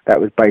puncher.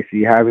 That was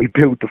basically how he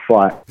built the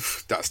fight.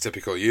 That's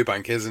typical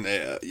Eubank, isn't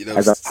it? You know,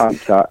 as a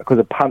puncher, because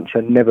a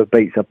puncher never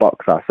beats a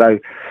boxer. So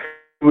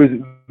was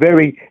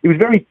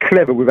very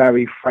clever with how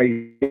he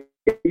phrased it.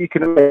 You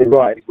can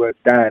write his words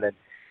down and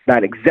know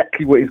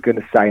exactly what he's going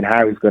to say and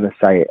how he's going to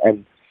say it,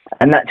 and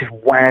that just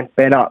wound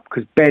Ben up,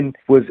 because Ben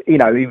was, he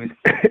was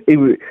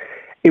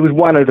he was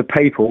one of the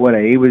people,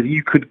 wasn't he? He was,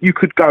 you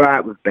could go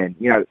out with Ben,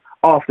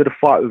 after the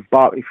fight with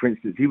Barkley, for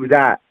instance. He was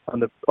out on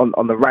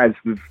the Raz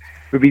with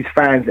his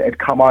fans that had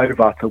come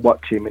over to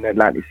watch him in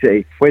Atlantic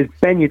City. Whereas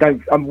Ben,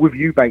 I'm with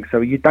Eubank,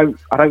 so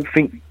I don't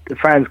think the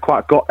fans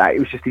quite got that. It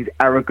was just his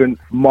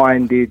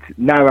arrogant-minded,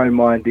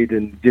 narrow-minded,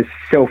 and just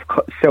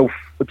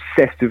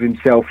self-obsessed with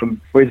himself.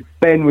 And whereas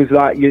Ben was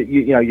like,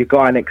 your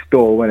guy next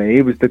door, wasn't he?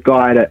 He was the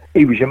guy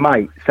he was your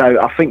mate.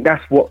 So I think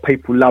that's what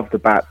people loved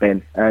about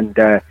Ben, and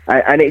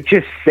it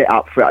just set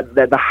up for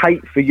the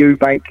hate for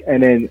Eubank,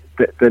 and then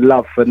the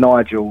love for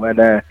Nigel.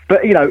 And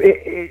but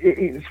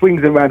it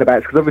swings and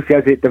roundabouts, because obviously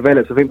as it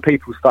develops, I think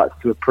people start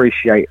to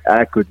appreciate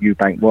how good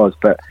Eubank was.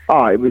 But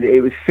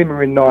it was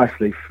simmering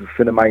nicely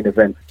for the main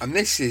event. And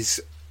this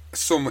is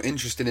some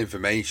interesting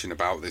information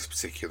about this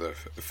particular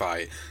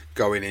fight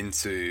going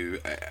into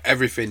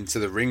everything to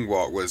the ring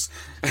walk was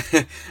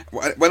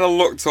when I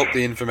looked up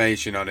the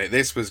information on it,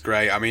 this was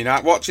great. I mean,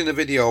 watching the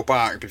video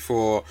back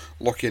before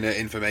looking at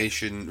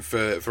information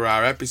for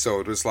our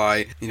episode was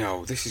like,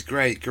 this is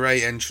great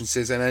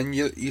entrances, and then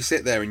you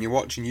sit there and you're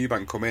watching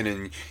Eubank come in,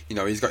 and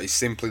he's got his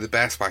Simply the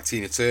Best by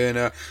Tina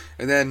Turner,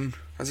 and then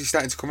as he's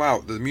starting to come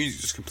out, the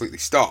music just completely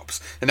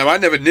stops. And now I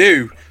never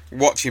knew,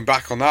 watching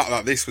back on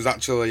that this was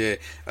actually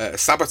a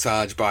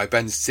sabotage by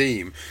Ben's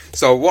team.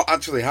 So what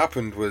actually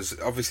happened was,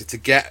 obviously, to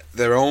get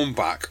their own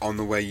back on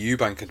the way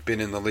Eubank had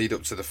been in the lead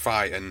up to the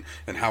fight and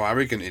how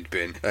arrogant he'd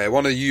been,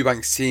 one of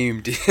Eubank's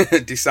team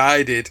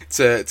decided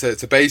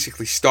to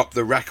basically stop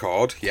the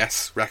record.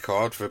 Yes,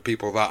 record, for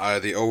people that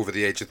are over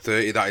the age of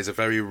 30. That is a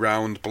very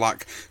round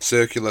black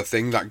circular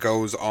thing that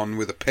goes on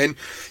with a pin.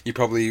 You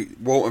probably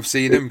won't have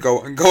seen him. Go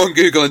on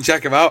Google and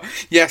check him out.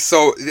 Yes,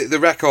 so the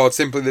record,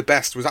 Simply the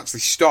Best, was actually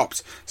stopped.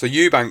 So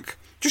Eubank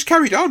just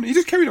carried on. He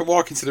just carried on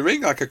walking to the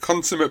ring like a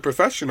consummate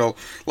professional,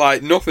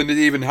 like nothing had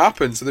even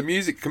happened. So the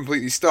music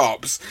completely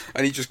stops,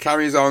 and he just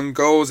carries on,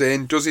 goes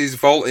in, does his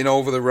vaulting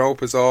over the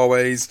rope as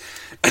always,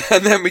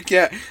 and then we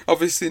get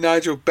obviously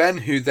Nigel Benn,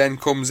 who then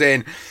comes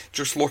in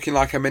just looking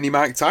like a mini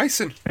Mike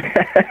Tyson.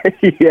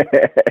 yeah,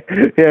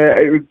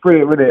 it was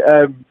brilliant, wasn't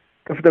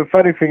it? The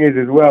funny thing is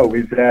as well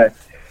is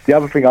the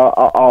other thing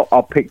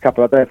I picked up,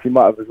 and I don't know if you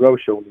might have as well,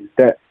 Sean,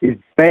 is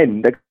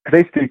Ben. They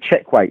used to do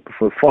check weight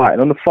before the fight,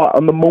 and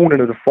on the morning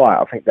of the fight,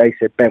 I think they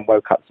said Ben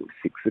woke up sort of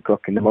 6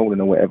 o'clock in the morning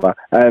or whatever,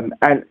 and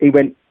he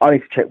went, "I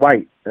need to check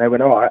weight," and they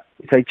went, "All right."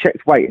 So he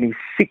checked weight, and he was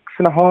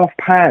 6.5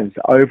 pounds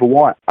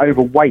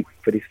overweight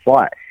for this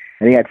fight,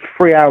 and he had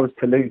 3 hours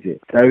to lose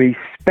it. So he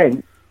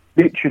spent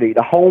literally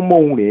the whole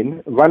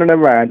morning running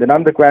around an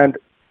underground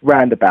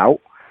roundabout.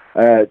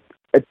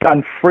 Had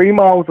done 3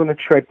 miles on a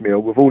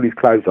treadmill with all his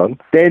clothes on.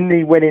 Then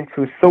he went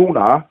into a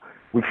sauna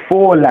with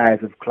 4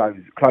 layers of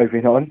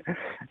clothing on,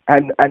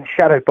 and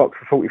shadow boxed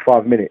for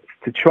 45 minutes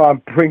to try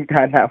and bring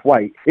down that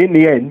weight. In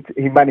the end,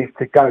 he managed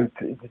to go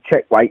to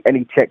check weight, and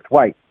he checked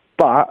weight.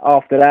 But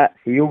after that,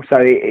 he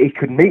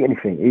couldn't eat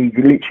anything. He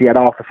literally had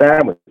half a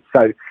sandwich.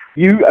 So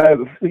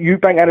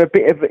Eubank had a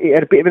bit of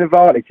an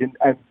advantage,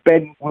 and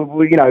Ben,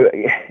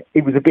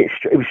 he was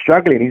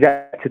struggling. He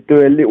had to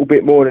do a little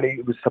bit more than he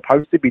was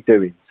supposed to be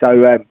doing.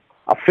 So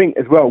I think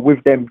as well,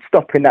 with them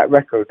stopping that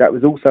record, that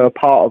was also a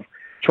part of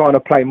trying to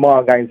play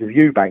mind games with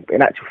Eubank, but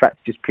in actual fact,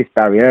 it just pissed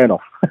Barry Hearn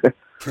off.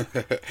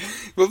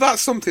 Well,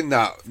 that's something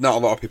that not a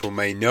lot of people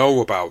may know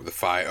about the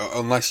fight,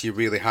 unless you're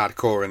really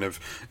hardcore and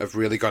have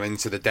really gone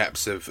into the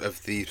depths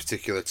of these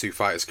particular two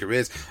fighters'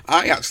 careers.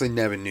 I actually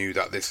never knew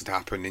that this had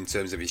happened in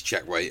terms of his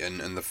check weight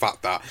and the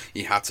fact that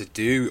he had to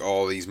do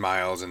all these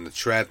miles and the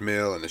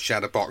treadmill and the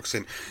shadow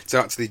boxing to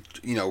actually,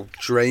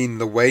 drain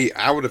the weight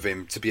out of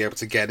him to be able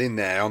to get in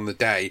there on the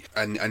day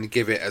and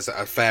give it as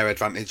a fair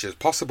advantage as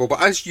possible.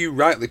 But as you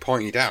rightly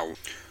pointed out,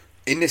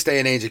 in this day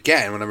and age,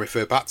 again, when I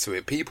refer back to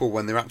it, people,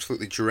 when they're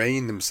absolutely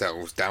drained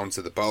themselves down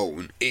to the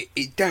bone,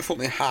 it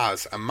definitely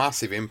has a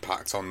massive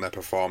impact on their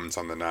performance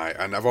on the night.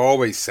 And I've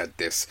always said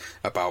this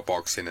about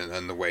boxing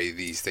and the way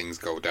these things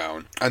go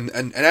down.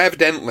 And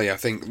evidently, I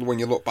think, when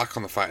you look back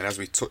on the fight, and as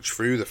we touch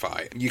through the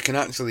fight, you can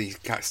actually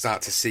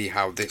start to see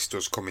how this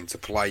does come into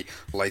play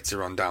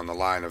later on down the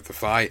line of the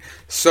fight.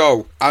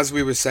 So, as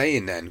we were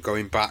saying then,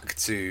 going back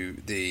to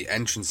the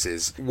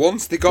entrances,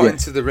 once they got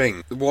into the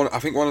ring, I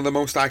think one of the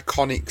most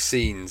iconic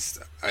scenes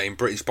in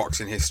British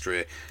boxing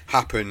history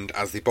happened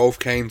as they both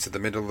came to the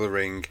middle of the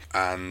ring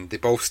and they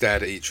both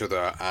stared at each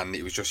other, and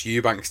it was just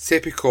Eubank's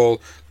typical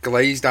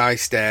glazed eye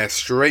stare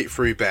straight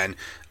through Ben,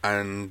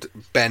 and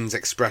Ben's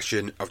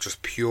expression of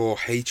just pure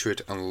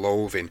hatred and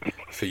loathing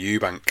for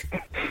Eubank.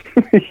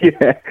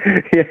 yeah,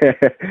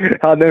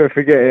 I'll never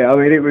forget it. I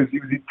mean, it was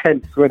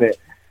intense, wasn't it?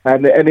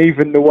 And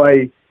even the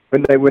way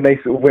when they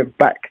sort of went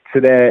back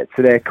to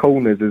their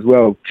corners as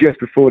well, just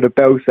before the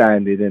bell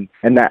sounded, and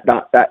that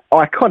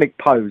iconic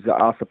pose that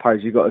I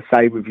suppose you got to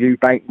say with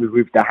Eubank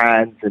with the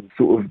hands and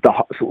sort of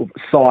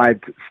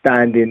side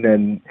standing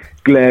and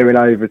glaring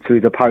over to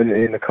his opponent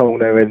in the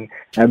corner, and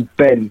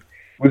Ben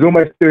was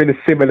almost doing a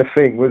similar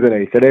thing, wasn't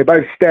he? So they're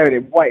both staring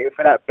at him, waiting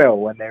for that bell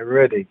when they're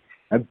ready.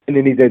 And Ben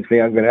in his head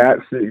saying, I'm going to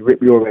absolutely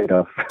rip your head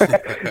off.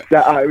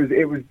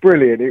 It was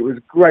brilliant. It was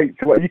great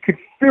to watch. You could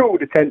feel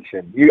the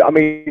tension.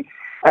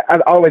 I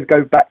always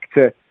go back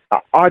to,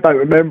 I don't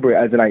remember it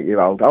as an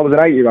 8-year-old. I was an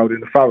 8-year-old in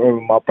the front room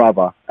with my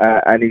brother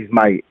and his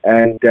mate.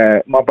 And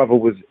my brother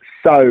was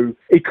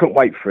he couldn't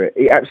wait for it.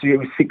 He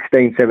was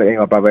 16, 17,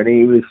 my brother, and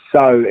he was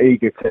so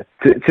eager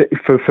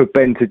for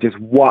Ben to just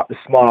wipe the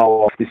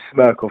smile off, this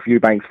smirk off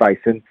Eubank's face.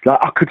 And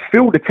I could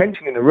feel the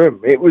tension in the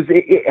room.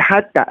 It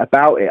had that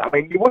about it. I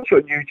mean, you watch it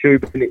on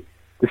YouTube and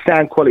the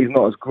sound quality is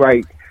not as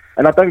great.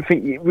 And I don't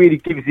think it really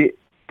gives it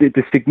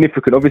the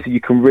significant. Obviously,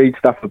 you can read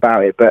stuff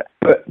about it, but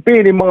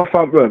being in my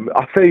front room,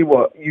 I tell you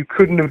what, you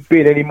couldn't have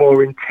been any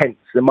more intense.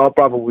 And my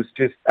brother was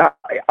just,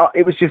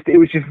 it was a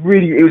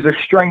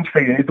strange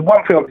feeling. It's the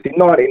one thing, obviously,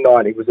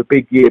 1990 was a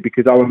big year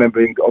because I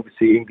remember,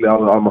 obviously,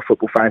 England. I'm a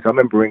football fan, so I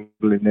remember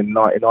England in the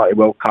 1990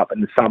 World Cup in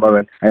the summer,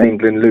 and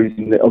England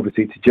losing,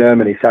 obviously, to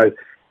Germany. So.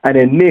 And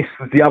then this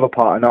was the other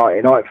part of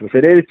 1990.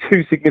 So they're the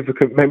two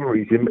significant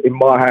memories in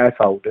my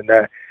household, and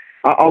I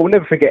will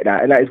never forget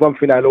that. And that is one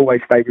thing that'll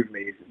always stay with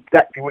me. Is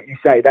exactly what you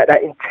say. That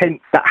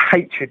intense, that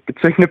hatred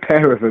between the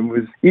pair of them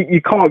was.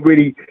 You can't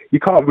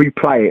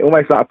replay it.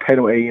 Almost like a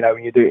penalty,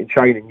 when you do it in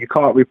training. You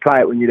can't replay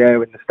it when you're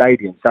there in the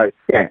stadium. So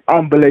yeah,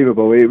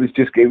 unbelievable. It was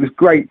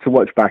great to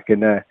watch back,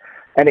 and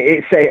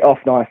it set it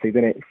off nicely,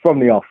 didn't it? From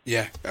the off.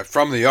 Yeah,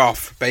 from the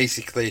off,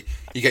 basically,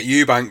 you get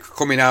Eubank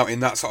coming out in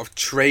that sort of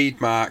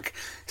trademark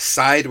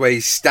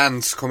sideways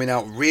stance, coming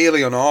out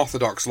really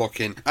unorthodox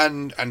looking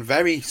and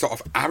very sort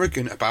of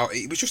arrogant about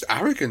it. It was just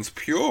arrogance,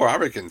 pure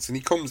arrogance, and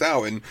he comes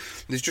out and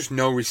there's just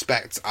no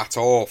respect at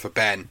all for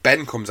Ben.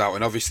 Ben comes out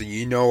and obviously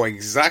you know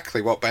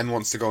exactly what Ben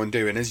wants to go and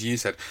do, and as you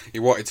said, he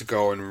wanted to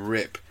go and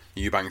rip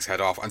Eubank's head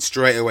off, and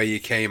straight away he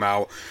came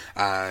out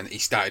and he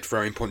started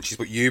throwing punches.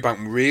 But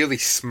Eubank really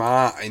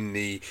smart in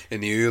the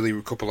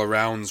early couple of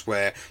rounds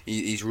where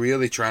he's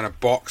really trying to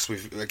box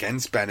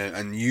against Ben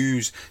and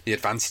use the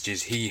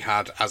advantages he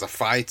had as a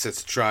fighter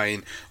to try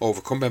and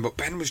overcome Ben. But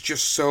Ben was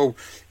just so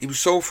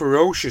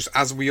ferocious,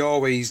 as we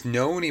always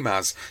known him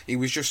as. He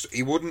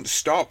wouldn't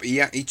stop.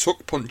 He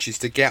took punches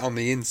to get on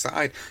the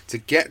inside to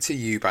get to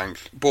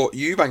Eubank, but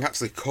Eubank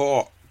actually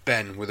caught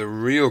Ben with a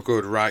real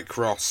good right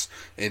cross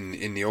in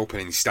the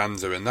opening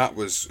stanza, and that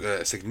was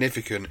a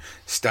significant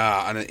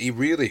start, and he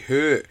really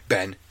hurt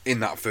Ben in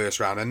that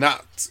first round. And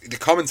that the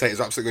commentators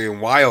were absolutely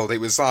going wild. It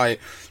was like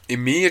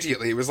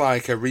immediately, it was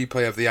like a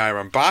replay of the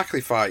Iran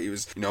Barkley fight. It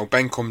was,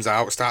 Ben comes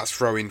out, starts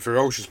throwing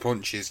ferocious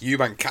punches,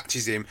 Eubank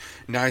catches him,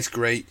 nice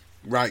great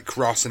right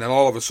cross, and then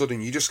all of a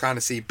sudden you just kind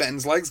of see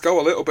Ben's legs go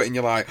a little bit and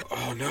you're like,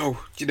 oh no.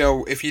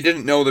 If you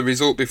didn't know the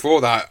result before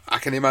that, I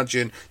can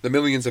imagine the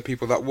millions of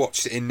people that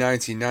watched it in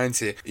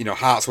 1990,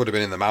 hearts would have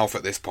been in the mouth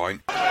at this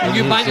point.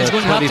 Eubank is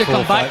going to have to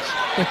come back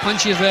with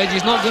punches ready.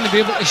 He's not going to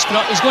be able to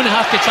strut. He's going to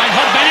have to try and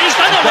hurt Ben. He's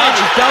done it.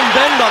 He's done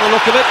Ben by the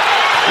look of it.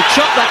 He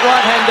chopped that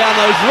right hand down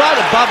though. He's right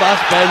above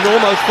us, Ben,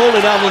 almost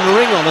falling down in the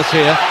ring on us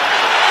here.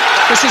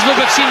 This is what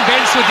we've seen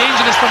Ben so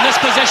dangerous from this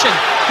position.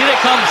 Here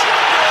it comes.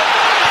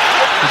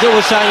 He's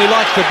always saying he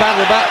likes to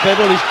battle back, Ben.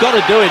 Well, he's got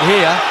to do it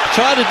here.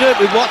 Tried to do it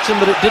with Watson,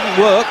 but it didn't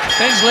work.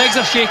 Ben's legs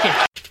are shaky.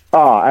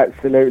 Oh,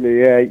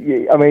 absolutely,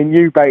 yeah. I mean,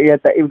 Eubank,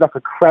 it was like a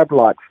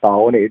crab-like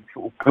style, and it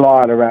sort of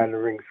glide around the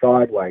ring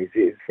sideways.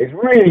 It's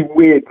really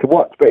weird to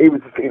watch, but it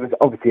was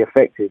obviously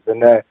effective.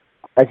 And as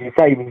you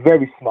say, he was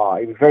very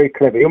smart. He was very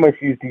clever. He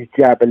almost used his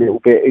jab a little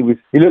bit. He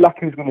looked like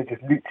he was going to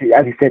just literally,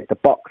 as he said, the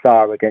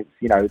boxer against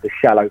the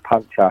shallow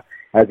puncher,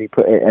 as he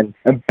put it.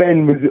 And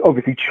Ben was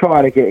obviously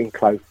trying to get in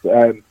close.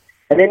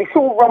 And then he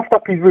sort of roughed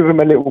up his rhythm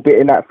a little bit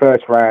in that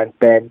first round,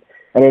 Ben.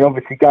 And then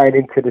obviously going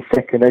into the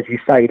second, as you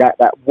say,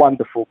 that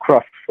wonderful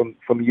cross from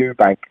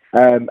Eubank.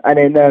 And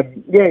then,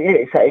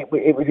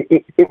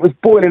 it was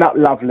boiling up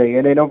lovely.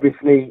 And then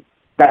obviously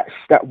that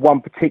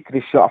one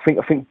particular shot,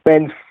 I think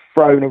Ben's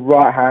thrown a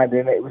right hand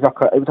and it was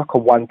like a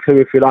 1-2,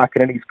 if you like,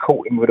 and then he's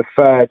caught him with a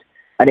third.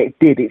 And it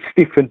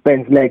stiffened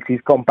Ben's legs. He's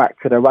gone back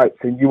to the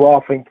ropes. And you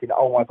are thinking,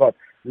 oh my God.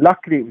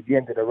 Luckily, it was the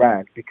end of the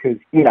round because,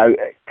 to be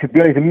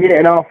honest, a minute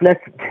and a half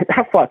left,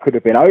 that fight could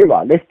have been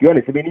over. Let's be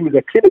honest. I mean, he was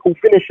a clinical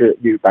finisher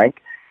at Eubank,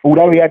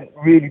 although he hadn't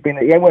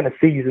a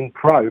seasoned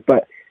pro,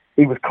 but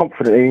he was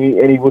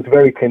confident and he was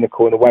very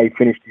clinical in the way he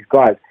finished his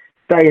guys.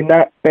 Saying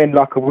that, Ben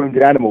like a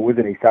wounded animal,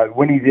 wasn't he? So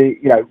when he's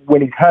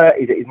hurt,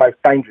 he's at his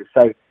most dangerous.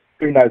 So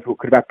who knows what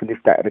could have happened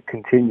if that had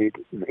continued.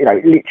 You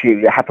know,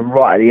 literally it happened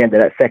right at the end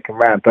of that second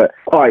round. But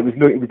it was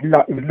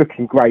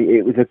looking great.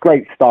 It was a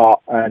great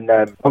start, and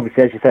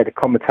obviously, as you said, the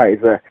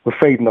commentators were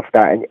feeding off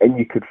that, and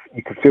you could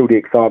feel the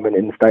excitement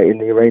in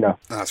the arena.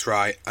 That's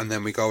right. And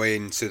then we go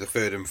into the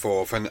third and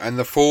fourth, and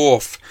the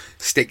fourth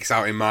sticks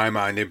out in my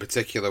mind in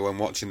particular when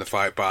watching the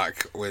fight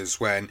back, was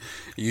when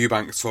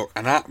Eubank took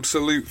an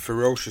absolute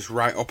ferocious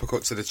right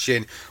uppercut to the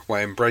chin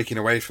when breaking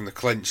away from the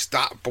clinch.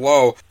 That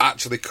blow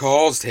actually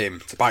caused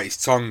him to bite his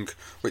tongue,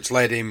 which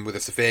led him with a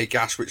severe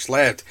gash, which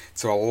led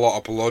to a lot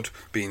of blood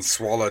being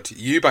swallowed.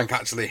 Eubank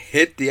actually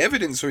hid the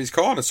evidence from his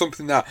corner,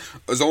 something that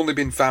has only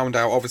been found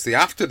out obviously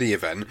after the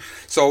event.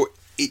 So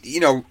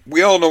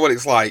we all know what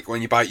it's like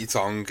when you bite your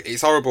tongue.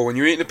 It's horrible when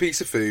you're eating a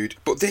piece of food.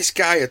 But this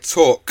guy had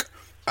took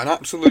an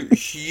absolute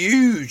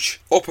huge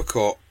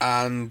uppercut,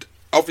 and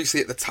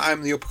obviously at the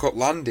time the uppercut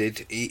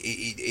landed,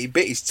 he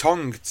bit his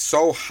tongue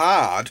so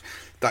hard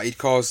that he'd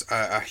caused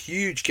a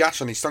huge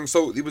gash on his tongue.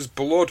 So there was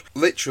blood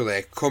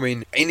literally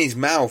coming in his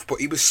mouth, but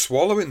he was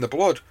swallowing the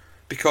blood.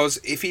 Because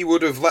if he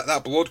would have let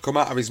that blood come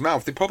out of his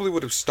mouth, they probably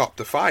would have stopped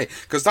the fight.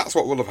 Because that's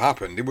what would have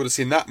happened. They would have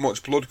seen that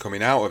much blood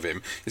coming out of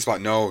him. It's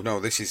like, no,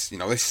 this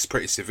is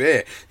pretty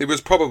severe. There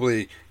was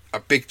probably a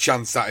big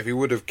chance that if he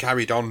would have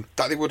carried on,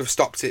 that they would have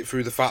stopped it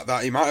through the fact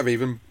that he might have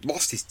even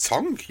lost his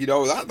tongue. You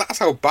know, that's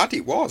how bad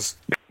it was.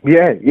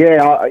 Yeah,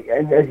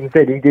 and as you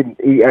said,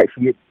 he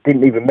actually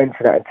didn't even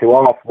mention that until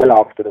well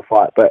after the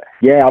fight. But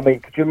yeah, I mean,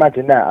 could you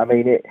imagine that? I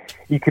mean,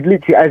 you could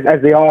literally,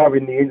 as they are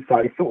in the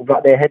inside, it's sort of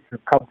like their heads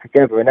have come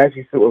together. And as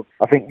you sort of,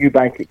 I think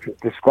Eubank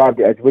described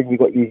it as when you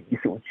got your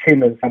sort of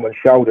chin on someone's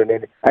shoulder, and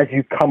then as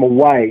you come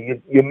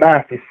away, your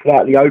mouth is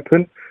slightly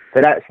open. So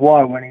that's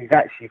why when he's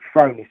actually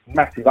thrown this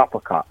massive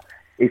uppercut,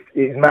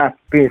 his mouth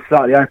being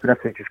slightly open,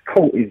 after he just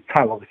caught his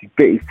tongue, obviously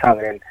bit his tongue,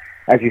 and then,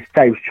 as you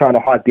say, he was trying to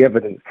hide the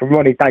evidence from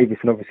Ronnie Davis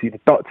and obviously the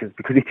doctors,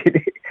 because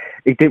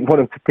he didn't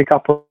want him to pick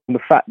up on the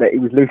fact that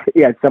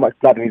he had so much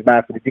blood in his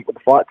mouth and he didn't want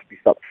the fight to be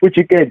stopped. Which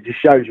again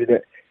just shows you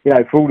that, you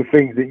know, for all the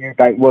things that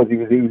Eubank was, he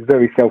was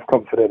very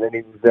self-confident, and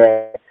he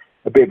was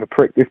a bit of a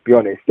prick, let's be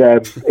honest.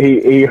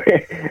 He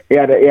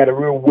had a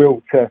real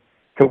will to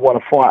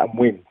want to fight and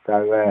win.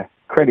 So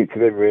credit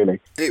to him, really.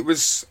 It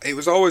was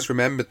always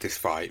remembered, this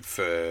fight,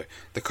 for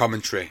the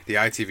commentary, the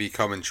ITV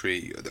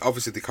commentary.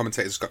 Obviously, the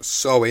commentators got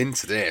so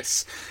into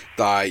this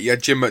that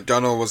Jim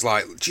McDonnell was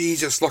like,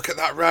 "Jesus, look at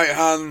that right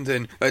hand,"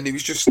 and it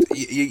was just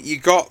you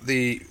got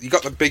the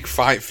big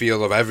fight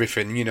feel of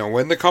everything. You know,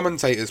 when the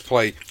commentators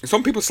play,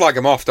 some people slag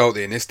them off, don't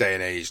they? In this day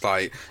and age,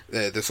 like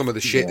the some of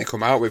the shit they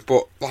come out with,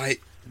 but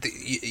like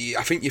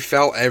I think you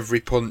felt every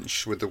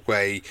punch with the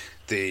way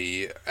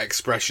the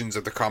expressions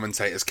of the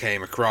commentators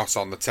came across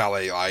on the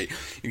telly. Like,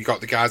 you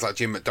got the guys like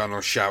Jim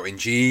McDonnell shouting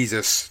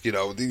 "Jesus," you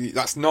know,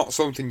 that's not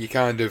something you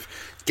kind of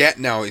get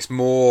now. It's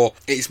more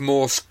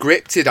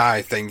scripted,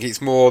 I think.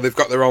 It's more, they've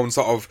got their own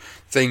sort of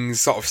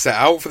things sort of set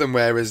out for them,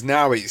 whereas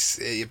now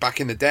back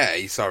in the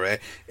day,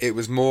 it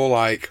was more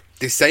like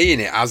they're saying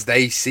it as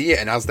they see it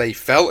and as they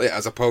felt it,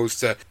 as opposed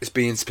to just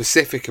being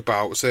specific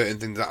about certain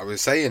things that I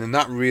was saying. And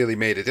that really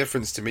made a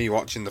difference to me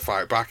watching the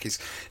fight back. It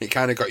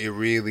kind of got you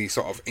really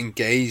sort of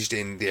engaged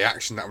in the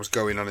action that was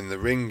going on in the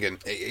ring, and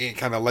it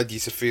kind of led you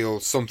to feel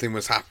something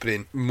was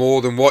happening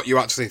more than what you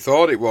actually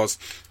thought it was.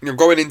 You know,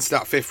 going into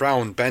that fifth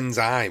round, Ben's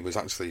eye was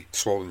actually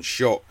swollen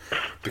shut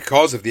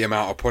because of the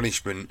amount of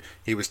punishment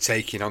he was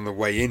taking on the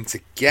way in to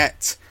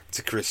get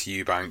to Chris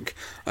Eubank.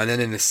 And then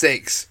in the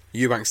sixth,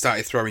 Eubank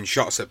started throwing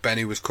shots at Ben,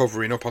 who was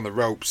covering up on the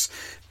ropes.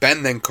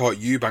 Ben then caught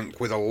Eubank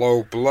with a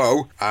low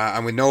blow,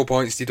 and with no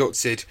points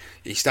deducted,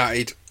 he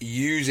started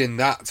using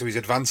that to his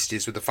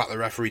advantages with the fact the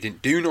referee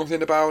didn't do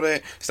nothing about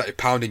it. Started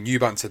pounding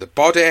Eubank to the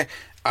body,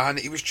 and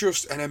it was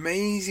just an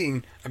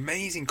amazing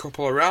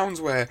couple of rounds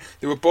where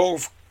they were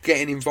both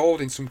getting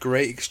involved in some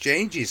great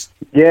exchanges.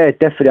 Yeah,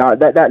 definitely.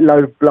 That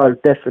low blow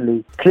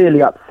definitely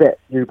clearly upset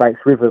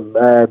Eubank's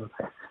rhythm.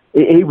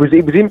 He was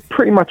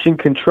pretty much in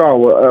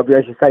control of,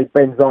 as you say,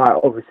 Ben's eye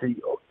obviously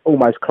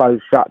almost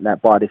closed shut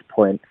by this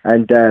point,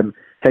 and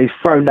so he's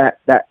thrown that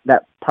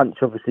punch.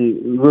 Obviously,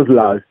 it was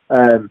low,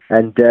 and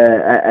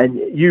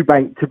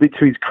Eubank,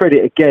 to his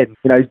credit again,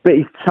 you know, he's bit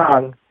his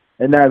tongue,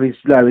 and now he's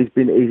been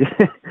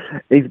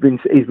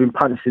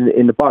punched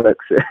in the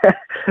buttocks.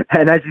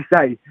 And as you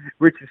say,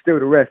 Richard Steele,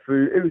 the ref,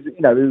 who was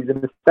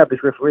an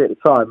established referee at the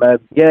time,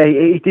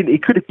 he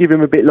could have given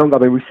him a bit longer. I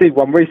mean, we see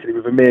one recently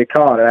with Amir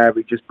Khan, and how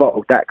he just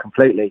bottled that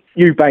completely.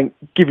 Eubank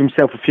gave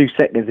himself a few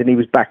seconds, and he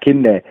was back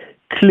in there,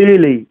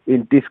 clearly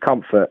in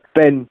discomfort.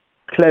 Ben,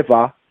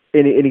 clever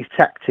in his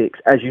tactics,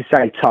 as you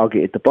say,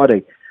 targeted the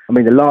body. I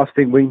mean, the last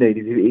thing we need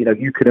is, you know,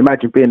 you could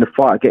imagine being the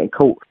fighter getting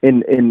caught in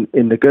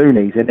the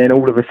Goonies, and then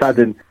all of a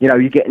sudden, you know,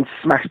 you're getting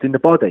smashed in the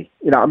body,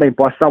 you know what I mean,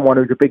 by someone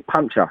who's a big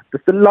puncher.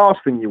 That's the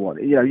last thing you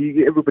want. You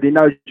know, everybody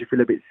knows you feel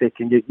a bit sick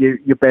and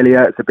your belly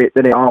hurts a bit,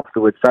 doesn't it,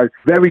 afterwards. So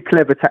very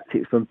clever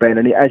tactics from Ben,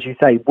 and as you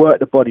say, worked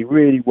the body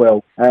really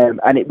well,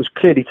 and it was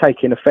clearly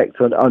taking effect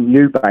on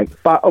Eubank.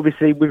 But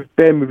obviously with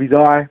Ben, with his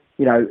eye,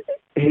 you know,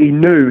 he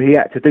knew he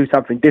had to do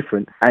something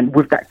different. And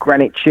with that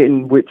granite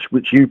chin, which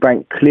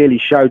Eubank clearly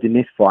showed in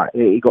this fight,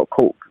 he got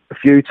caught a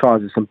few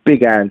times with some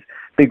big hands,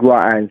 big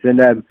right hands. And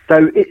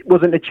so it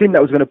wasn't the chin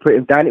that was going to put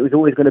him down. It was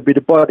always going to be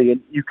the body.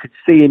 And you could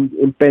see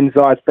in Ben's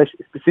eyes,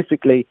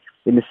 specifically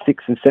in the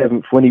 6th and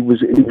 7th, when he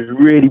was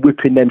really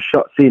whipping them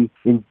shots in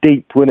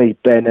deep, wasn't he,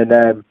 Ben?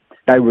 And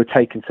they were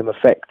taking some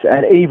effect.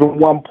 And even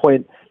one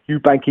point,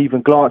 Eubank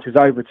even glances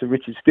over to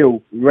Richard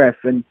Steele, ref,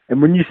 and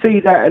when you see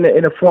that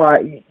in a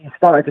fight, you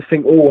started to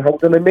think, oh,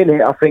 hold on a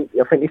minute, I think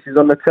this is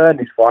on the turn,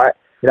 this fight.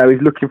 You know,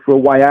 he's looking for a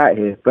way out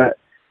here. But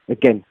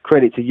again,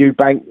 credit to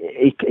Eubank,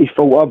 he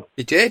fought on.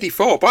 He did, he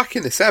fought back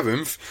in the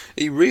 7th,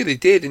 he really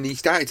did, and he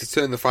started to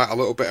turn the fight a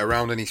little bit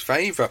around in his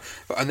favour.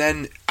 And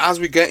then as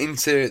we get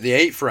into the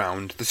 8th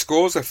round, the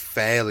scores are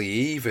fairly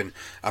even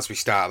as we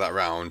start that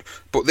round.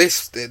 But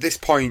at this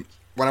point,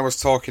 when I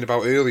was talking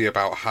about earlier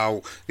about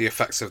how the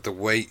effects of the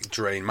weight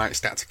drain might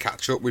start to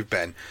catch up with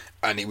Ben,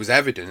 and it was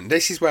evident, and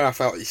this is where I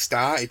felt he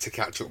started to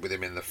catch up with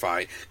him in the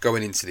fight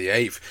going into the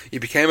 8th. He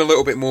became a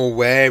little bit more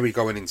wary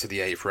going into the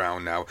 8th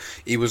round now.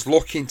 He was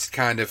looking to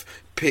kind of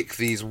pick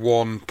these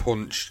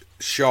one-punch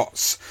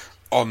shots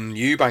on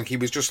Eubank. He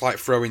was just like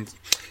throwing...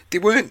 They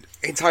weren't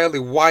entirely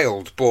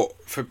wild, but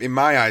in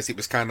my eyes it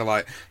was kind of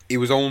like he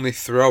was only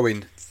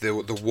throwing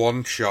the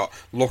one shot,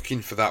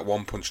 looking for that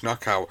one-punch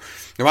knockout.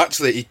 Now,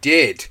 actually, he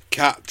did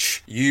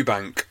catch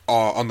Eubank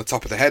on the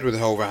top of the head with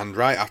an overhand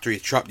right after he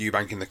trapped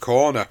Eubank in the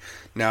corner.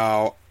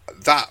 Now,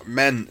 that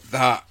meant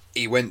that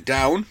he went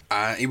down,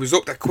 and he was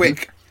up there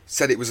quick,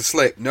 said it was a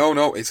slip.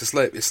 No, it's a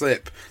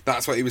slip.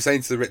 That's what he was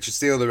saying to the Richard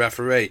Steele, the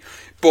referee.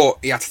 But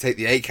he had to take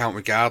the 8 count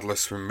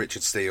regardless from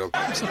Richard Steele.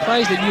 I'm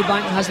surprised that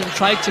Eubank hasn't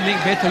tried to make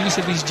better use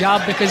of his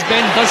jab, because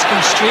Ben does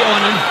come straight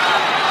on him.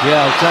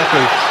 Yeah,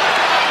 exactly.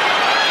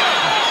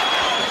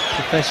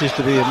 Professes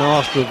to be a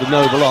master of the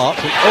noble art.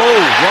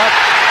 Right.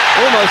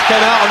 Almost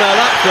came out on our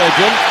lap,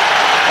 Adrian.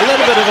 A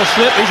little bit of a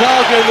slip. He's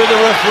arguing with the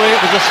referee.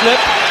 It was a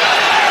slip.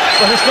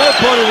 But there's no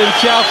point in him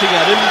shouting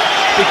at him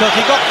because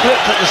he got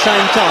clipped at the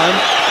same time.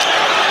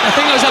 I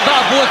think it was a bit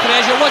of both,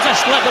 Reg. It was a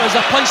slip. It was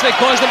a punch that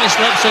caused him to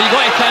slip, so you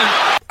got to count.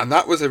 And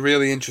that was a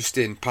really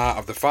interesting part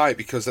of the fight,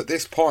 because at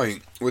this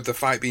point, with the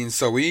fight being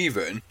so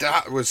even,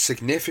 that was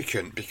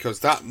significant, because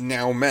that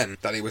now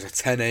meant that it was a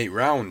 10-8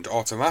 round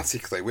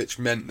automatically, which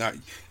meant that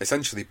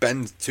essentially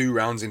Ben's 2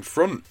 rounds in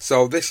front.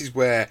 So this is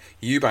where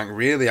Eubank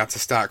really had to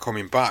start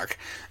coming back,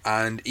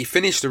 and he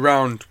finished the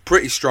round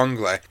pretty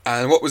strongly.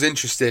 And what was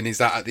interesting is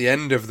that at the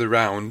end of the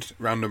round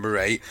number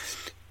 8,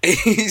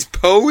 he's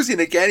posing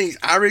again. His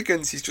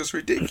arrogance is just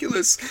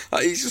ridiculous.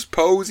 Like, he's just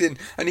posing,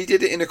 and he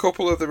did it in a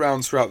couple of the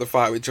rounds throughout the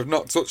fight, which I've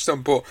not touched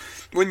on. But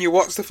when you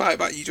watch the fight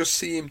back, you just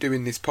see him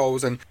doing this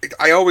pose. And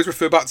I always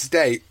refer back to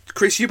today.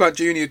 Chris Eubank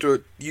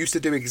Jr. used to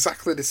do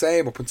exactly the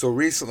same up until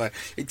recently.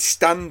 He'd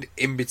stand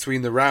in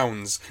between the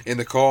rounds in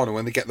the corner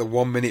when they get the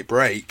 1 minute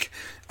break,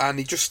 and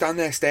he'd just stand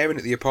there staring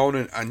at the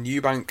opponent. And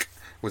Eubank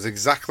was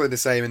exactly the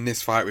same in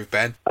this fight with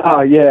Ben.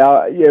 Oh,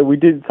 yeah, we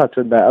did touch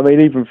on that. I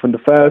mean, even from the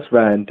first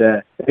round,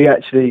 he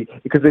actually,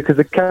 because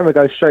the camera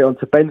goes straight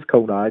onto Ben's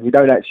corner and you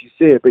don't actually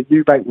see it, but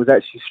Eubank was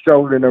actually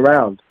strolling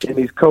around in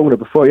his corner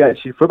before he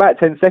actually, for about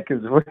 10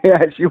 seconds, before he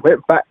actually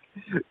went back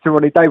to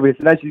Ronnie Davis.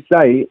 And as you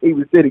say, he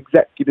was doing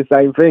exactly the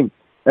same thing.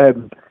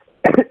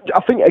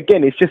 I think,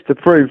 again, it's just to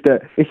prove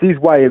that it's his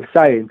way of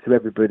saying to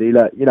everybody,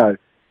 look, you know,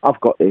 I've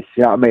got this,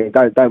 you know what I mean?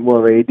 Don't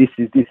worry, this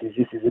is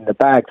in the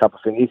bag type of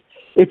thing.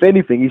 If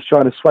anything, he's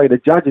trying to sway the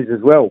judges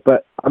as well.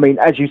 But, I mean,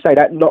 as you say,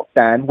 that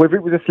knockdown, whether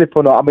it was a slip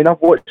or not, I mean, I've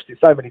watched it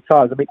so many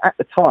times. I mean, at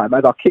the time,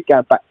 as I keep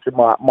going back to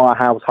my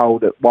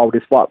household while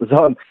this fight was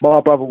on, my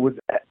brother was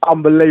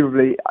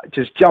unbelievably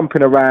just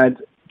jumping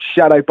around,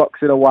 shadow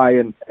boxing away,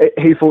 and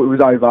he thought it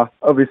was over.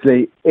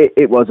 Obviously,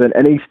 it wasn't,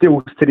 and he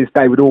still to this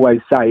day would always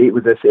say it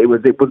was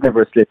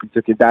never a slip. He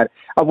took him down.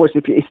 I've watched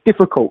it. It's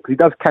difficult because he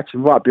does catch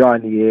him right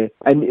behind the ear,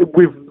 and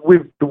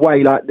with the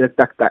way like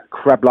that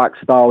crab-like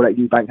style that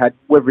Eubank had,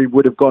 whether he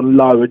would have gone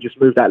low and just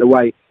moved out of the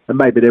way, and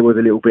maybe there was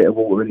a little bit of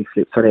water and he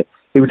slipped on it.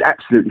 He was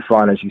absolutely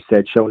fine, as you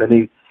said, Sean, and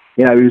he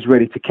was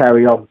ready to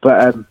carry on. But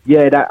I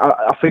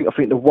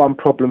think the one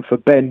problem for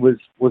Ben was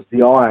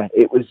the eye.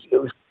 It was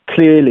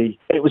clearly,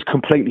 it was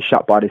completely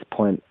shut by this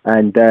point.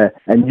 And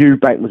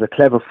Eubank was a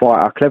clever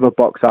fighter, a clever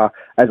boxer,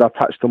 as I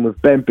touched on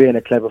with Ben being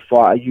a clever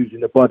fighter, using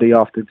the body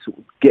after sort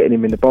of getting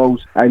him in the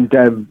balls. And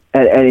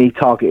he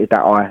targeted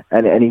that eye,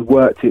 and he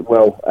worked it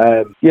well.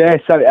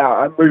 So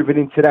I'm moving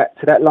into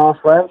that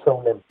last round.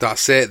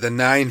 That's it, the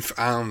 9th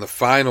and the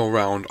final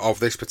round of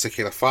this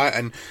particular fight.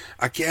 And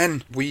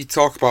again, we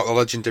talk about the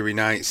Legendary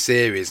Night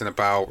series and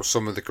about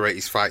some of the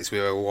greatest fights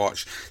we've ever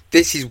watched.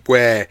 This is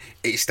where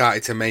it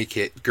started to make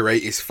it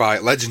greatest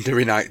fight,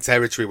 Legendary Night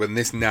territory, when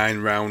this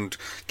 9 round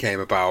came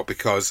about,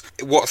 because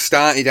what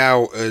started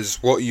out as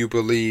what you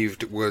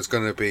believed was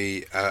going to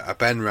be a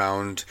Ben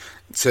round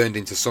turned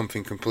into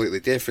something completely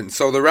different.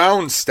 So the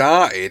round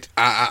started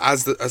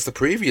as the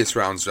previous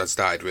rounds had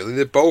started,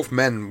 really. Both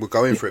men were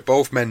going for it.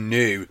 Both men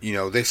knew,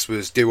 this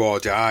was do or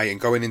die, and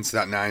going into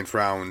that 9th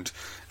round,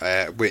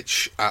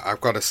 which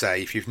I've got to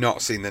say, if you've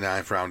not seen the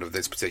 9th round of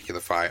this particular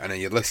fight, and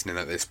you're listening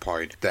at this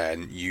point,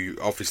 then you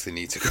obviously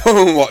need to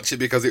go and watch it,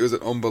 because it was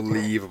an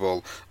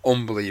unbelievable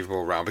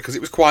round, because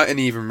it was quite an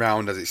even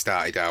round as it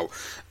started out,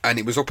 and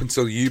it was up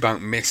until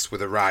Eubank missed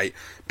with a right.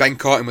 Ben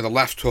caught him with a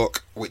left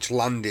hook, which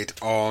landed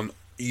on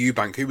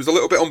Eubank, who was a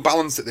little bit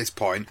unbalanced at this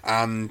point,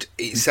 and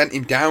it sent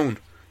him down.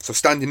 So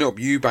standing up,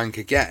 Eubank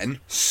again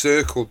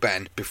circled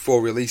Ben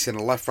before releasing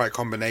a left-right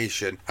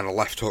combination and a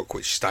left hook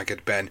which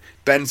staggered Ben.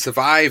 Ben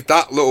survived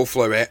that little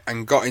flurry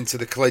and got into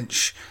the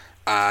clinch,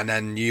 and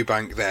then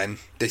Eubank then,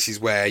 this is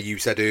where you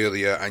said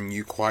earlier, and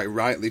you quite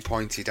rightly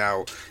pointed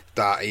out,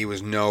 that he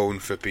was known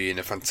for being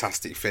a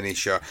fantastic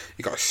finisher.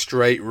 He got a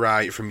straight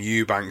right from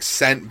Eubank,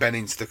 sent Ben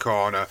into the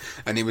corner,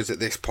 and it was at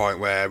this point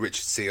where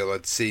Richard Seal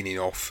had seen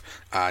enough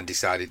and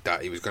decided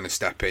that he was going to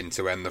step in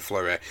to end the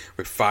flurry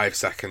with 5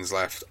 seconds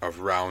left of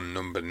round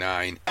number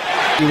 9.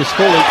 He was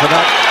falling for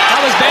that.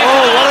 That was Ben.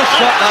 Oh, what a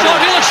shot that Shot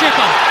is. really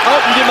super.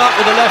 Opened him up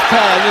with the left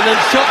hand and then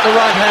shot the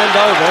right hand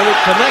over, and it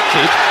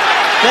connected.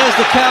 There's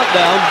the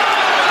countdown.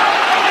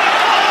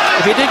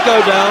 If he did go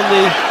down,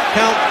 the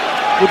count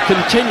would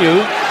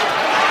continue.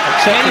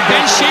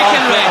 Ben's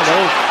shaking, Reg.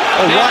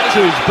 Right to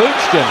his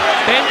boots, Jim.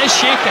 Ben is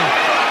shaking.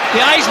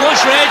 The eyes watch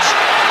Reg.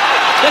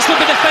 This will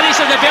be the finish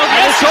of the belt.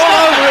 And it's all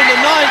over in the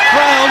 9th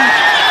round.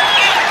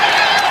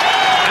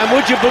 And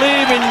would you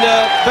believe, in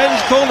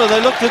Ben's corner,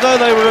 they looked as though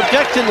they were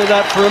objecting to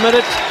that for a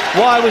minute.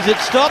 Why was it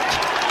stopped?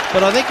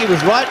 But I think he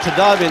was right to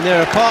dive in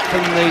there. Apart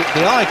from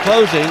the eye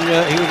closing,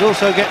 he was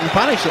also getting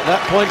punished at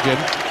that point, Jim.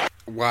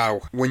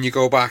 Wow, when you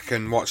go back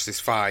and watch this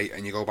fight,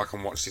 and you go back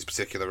and watch this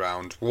particular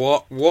round,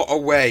 what a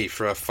way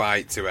for a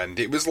fight to end.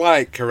 It was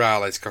like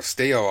Corrales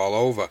Castillo all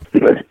over.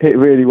 It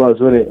really was,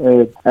 wasn't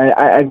it?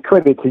 And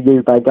credit to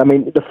Eubank. I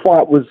mean, the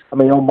fight was, on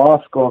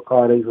my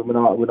scorecard, even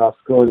when I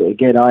scored it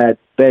again, I had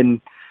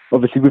Ben,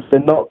 obviously with the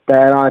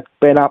knockdown, I had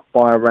Ben up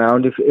by a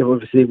round. If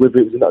obviously whether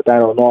it was a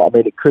knockdown or not,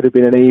 it could have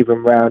been an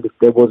even round if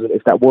that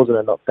wasn't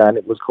a knockdown.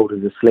 It was called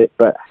as a slip,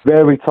 but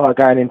very tight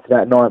going into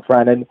that 9th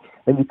round, and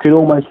you could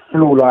almost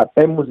feel like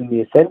Ben was in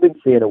the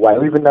ascendancy in a way,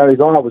 even though his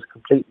eye was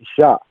completely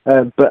shut.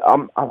 But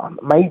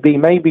maybe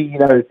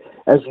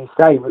as you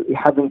say,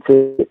 having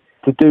to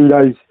do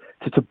those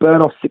to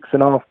burn off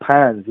 6.5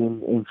 pounds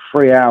in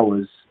 3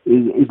 hours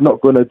is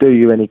not going to do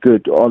you any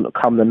good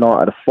come the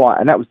night of the fight.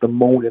 And that was the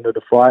morning of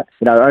the fight.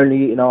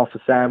 Only eating half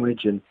a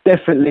sandwich, and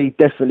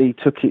definitely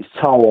took its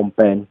toll on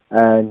Ben.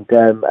 And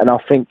I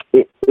think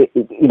it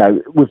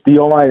with the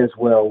eye as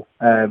well.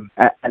 And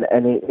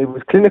it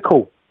was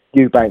clinical.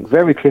 Eubank,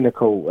 very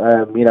clinical.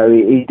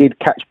 He did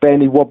catch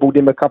Ben. He wobbled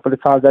him a couple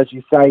of times, as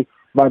you say,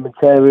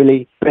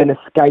 momentarily. Ben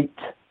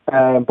escaped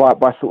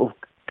by sort of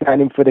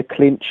going in for the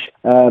clinch,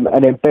 and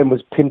then Ben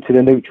was pinned to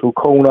the neutral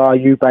corner.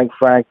 Eubank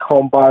ran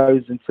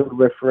combos until the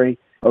referee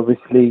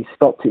obviously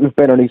stopped it with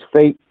Ben on his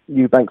feet.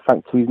 Eubank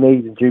sank to his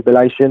knees in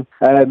jubilation.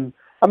 The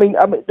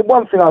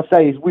one thing I'll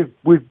say is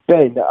with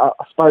Ben, I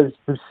suppose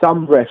with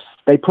some refs,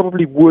 they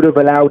probably would have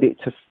allowed it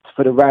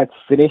for the round to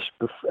finish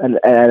and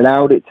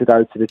allowed it to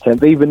go to the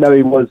 10th, even though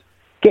he was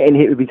getting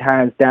hit with his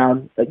hands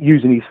down,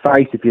 using his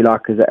face, if you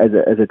like, as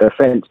a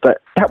defence.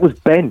 But that was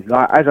Ben.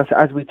 Like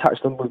as we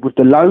touched on with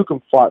the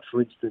Logan fight,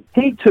 for instance,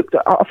 he took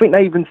I think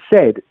they even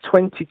said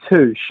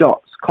 22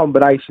 shots,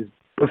 combinations,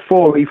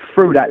 before he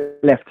threw that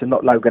left to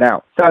knock Logan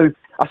out. So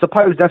I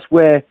suppose that's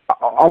where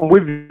I'm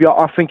with you.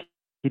 I think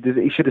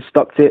he should have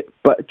stopped it,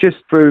 but just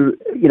through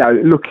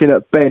looking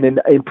at Ben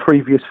in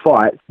previous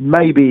fights,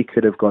 maybe he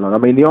could have gone on.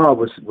 The eye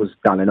was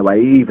done in a way.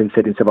 He even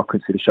said himself, I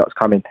couldn't see the shots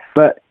coming.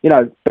 But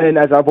Ben,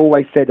 as I've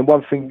always said, and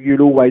one thing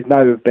you'll always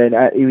know of Ben,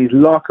 he was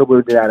like a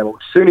wounded animal.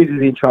 As soon as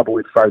he's in trouble,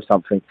 he'd throw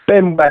something.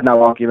 Ben had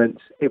no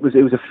arguments. It was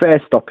a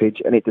fair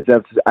stoppage, and it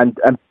deserved to. And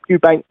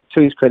Eubank,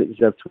 to his credit,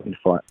 deserved to win the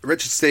fight.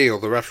 Richard Steele,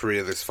 the referee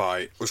of this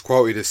fight, was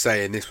quoted as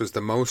saying this was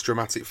the most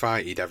dramatic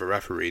fight he'd ever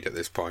refereed at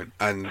this point.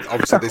 And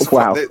obviously,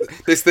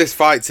 this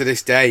fight to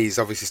this day is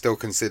obviously still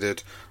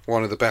considered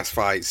one of the best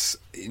fights.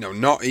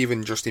 Not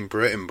even just in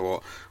Britain,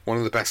 but one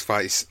of the best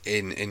fights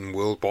in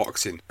world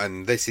boxing.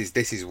 And this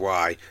is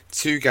why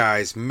two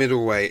guys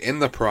middleweight in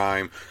the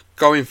prime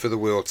going for the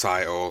world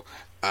title.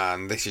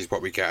 And this is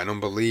what we get, an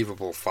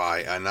unbelievable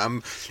fight.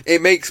 And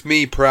it makes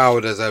me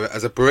proud as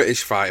a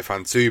British fighter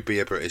fan to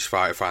be a British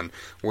fighter fan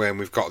when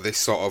we've got this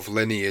sort of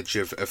lineage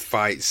of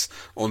fights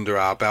under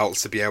our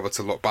belts to be able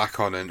to look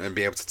back on and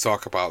be able to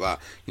talk about that.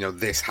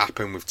 This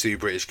happened with two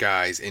British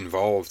guys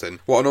involved, and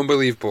what an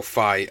unbelievable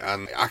fight.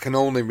 And I can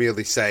only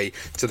really say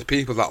to the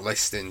people that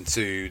listen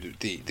to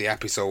the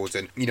episodes,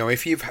 and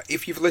if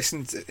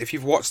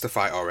you've watched the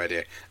fight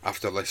already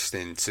after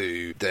listening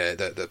to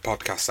the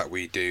podcast that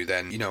we do,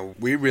 then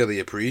we really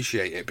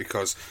appreciate it,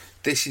 because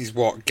this is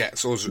what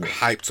gets us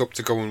hyped up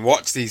to go and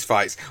watch these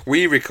fights.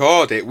 We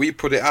record it, we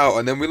put it out,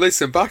 and then we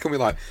listen back and we're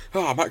like,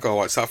 oh, I might go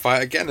watch that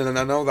fight again. And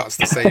I know that's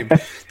the same.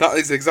 That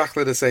is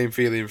exactly the same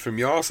feeling from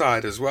your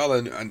side as well.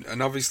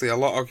 And obviously a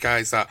lot of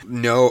guys that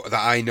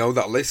I know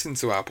that listen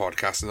to our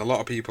podcast, and a lot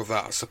of people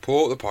that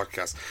support the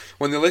podcast,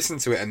 when they listen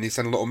to it and they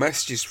send little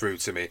messages through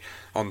to me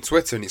on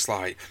Twitter, and it's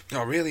like,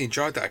 I really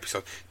enjoyed that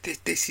episode.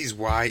 This is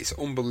why it's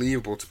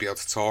unbelievable to be able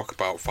to talk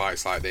about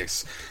fights like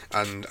this.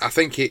 And I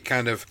think it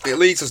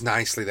leads us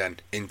nicely then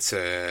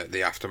into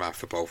the aftermath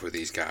for both of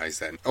these guys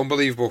then.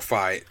 Unbelievable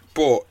fight.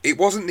 But it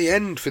wasn't the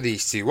end for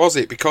these two, was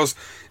it? Because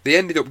they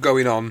ended up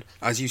going on,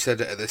 as you said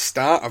at the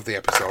start of the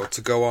episode, to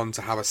go on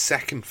to have a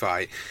second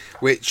fight,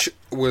 which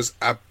was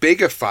a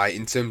bigger fight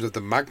in terms of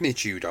the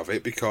magnitude of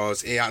it,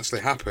 because it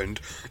actually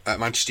happened at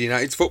Manchester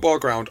United's football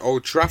ground,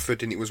 Old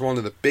Trafford, and it was one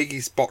of the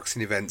biggest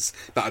boxing events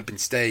that had been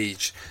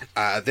staged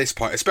at this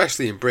point,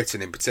 especially in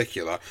Britain in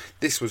particular.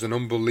 This was an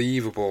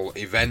unbelievable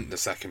event, the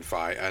second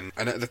fight, and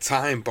at the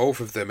time both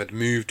of them had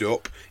moved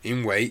up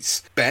in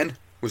weights. Ben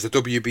was the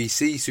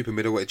WBC super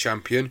middleweight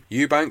champion,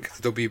 Eubank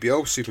the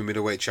WBO super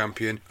middleweight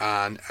champion,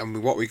 and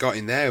what we got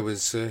in there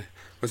was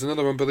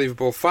another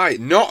unbelievable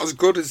fight. Not as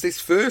good as this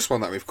first one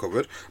that we've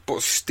covered,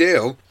 but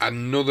still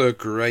another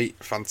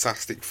great,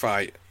 fantastic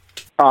fight.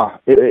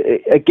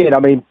 Again, I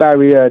mean,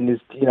 Barry Hearn is,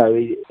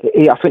 I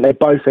think they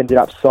both ended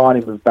up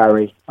signing with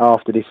Barry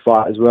after this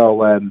fight as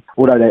well.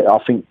 Although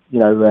I think,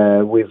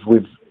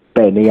 with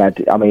Ben, he had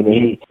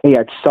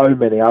so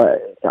many.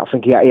 I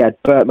think he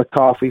had Burt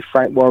McCarthy,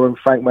 Frank Warren,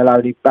 Frank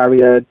Maloney, Barry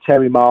Hearn,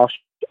 Terry Marsh,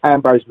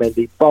 Ambrose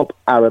Mendy, Bob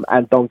Arum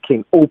and Don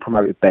King all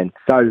promoted Ben.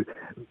 So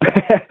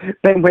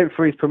Ben went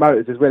through his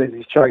promoters as well as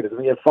his trainers. I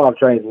mean, he had 5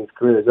 trainers in his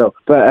career as well.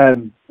 But,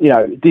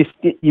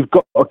 you've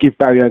got to give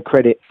Barry Hearn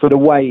credit for the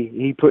way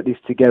he put this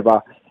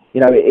together.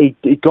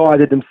 He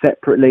guided them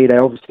separately. They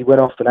obviously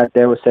went off and had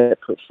their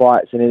separate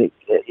fights, and then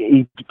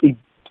he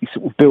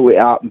sort of built it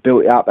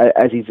up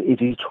as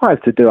he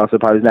tries to do, I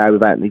suppose, now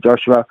with Anthony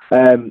Joshua.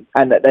 And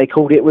that they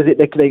called it,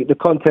 the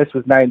contest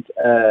was named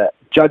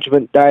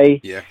Judgment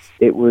Day. Yeah.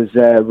 It was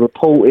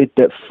reported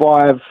that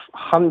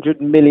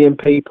 500 million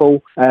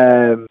people,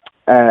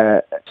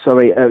 500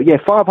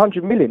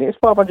 million. It's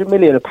 500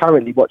 million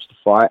apparently watched the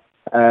fight.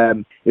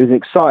 It was an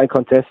exciting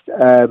contest.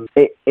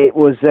 It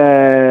was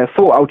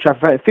fought at Old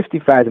Trafford,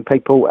 50,000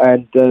 people,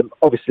 and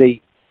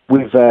obviously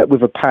with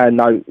a pound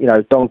note,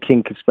 Don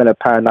King could spell a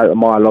pound note a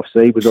mile off,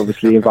 so he was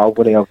obviously involved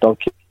with Don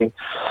King.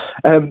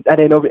 And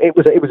then it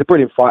was a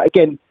brilliant fight.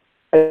 Again,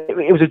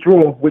 it was a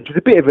draw, which was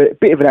a bit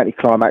of an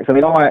anticlimax. I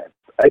mean, I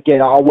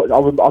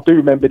do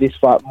remember this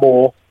fight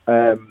more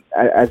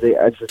as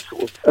a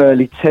sort of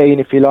early teen,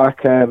 if you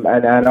like, and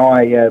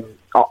I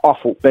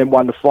thought Ben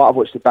won the fight. I've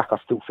watched it back. I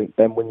still think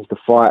Ben wins the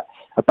fight.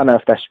 I don't know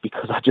if that's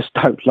because I just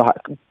don't like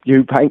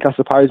Eubank, I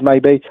suppose,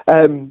 maybe.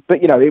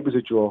 But, it was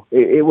a draw.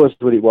 It was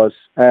what it was.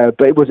 But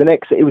it was an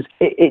exit.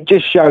 It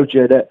just showed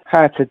you that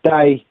how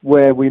today,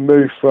 where we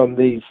move from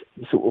these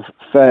sort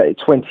of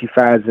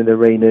 20,000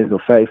 arenas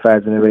or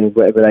 30,000 arenas,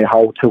 whatever they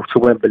hold, to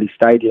Wembley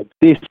Stadium.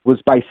 This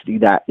was basically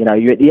that.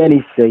 You're at the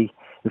NEC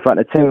in front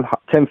of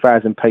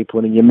 10,000 people,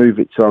 and then you move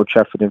it to Old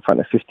Trafford in front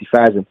of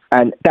 50,000.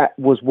 And that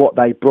was what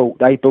they brought.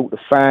 They brought the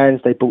fans,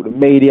 they brought the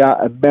media,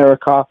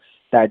 America.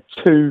 They had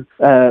 2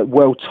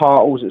 world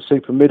titles at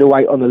super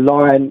middleweight on the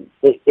line.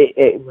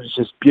 It was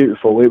just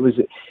beautiful.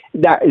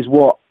 That is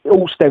what it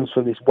all stems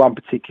from, this one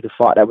particular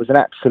fight. That was an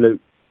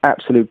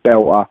absolute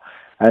belter,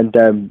 and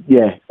a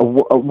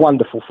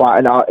wonderful fight.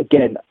 And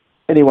again,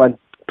 anyone,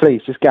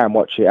 please just go and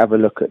watch it. Have a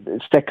look at the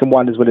second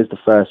one as well as the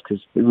first,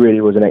 because it really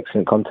was an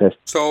excellent contest.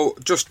 So,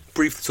 just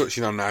briefly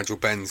touching on Nigel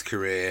Benn's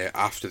career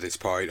after this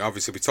point,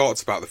 obviously we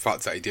talked about the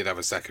fact that he did have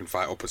a second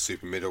fight up at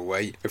super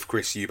middleweight with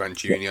Chris Eubank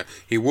Jr. Yeah.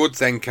 He would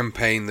then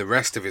campaign the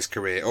rest of his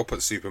career up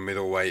at super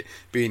middleweight,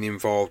 being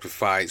involved with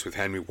fights with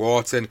Henry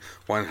Wharton,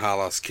 Juan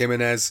Carlos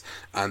Jimenez,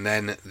 and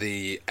then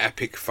the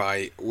epic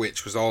fight,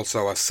 which was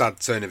also a sad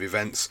turn of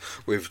events,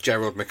 with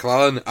Gerald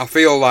McClellan. I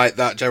feel like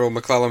that Gerald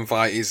McClellan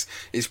fight is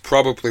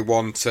probably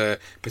one to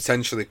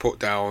potentially put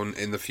down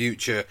in the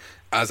future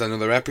as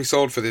another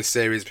episode for this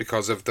series,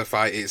 because of the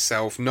fight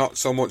itself, not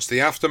so much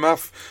the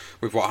aftermath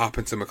with what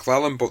happened to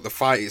McClellan, but the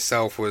fight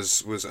itself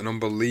was an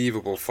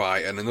unbelievable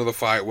fight, and another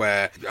fight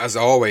where, as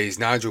always,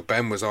 Nigel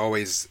Benn was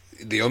always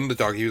the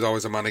underdog. He was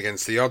always a man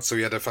against the odds, so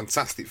he had a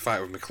fantastic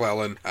fight with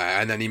McClellan,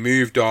 and then he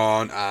moved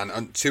on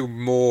and 2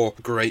 more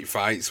great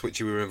fights which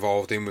he were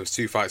involved in, with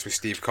 2 fights with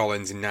Steve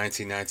Collins in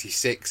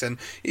 1996, and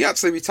he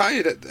actually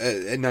retired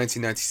in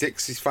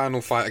 1996, his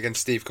final fight against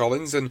Steve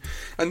Collins, and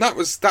that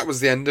was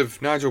the end of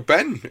Nigel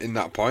Benn in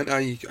that point.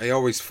 I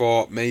always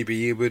thought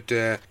maybe he would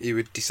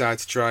decide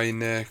to try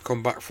and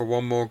come back for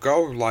one more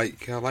go like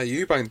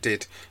Eubank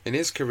did in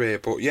his career,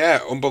 but yeah,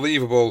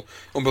 unbelievable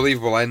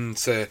end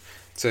to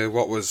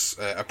what was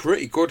a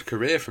pretty good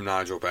career from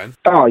Nigel Benn.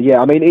 Oh yeah,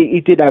 I mean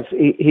he did have,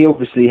 he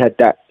obviously had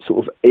that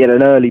sort of, he had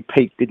an early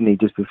peak, didn't he,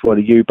 just before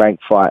the Eubank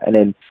fight, and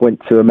then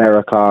went to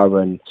America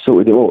and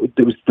sorted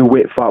it was the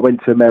Witt fight,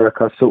 went to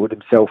America, sorted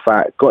himself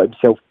out, got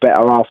himself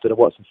better after the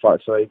Watson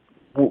fight, so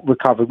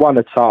recovered, won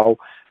a title,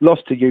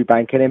 lost to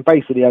Eubank, and then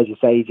basically, as you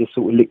say, he just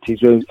sort of licked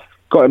his wounds,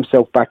 got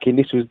himself back in.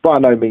 This was by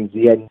no means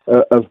the end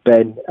of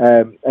Ben,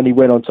 and he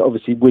went on to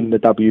obviously win the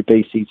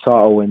WBC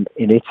title in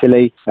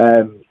Italy,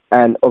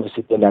 and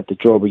obviously then had the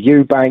draw with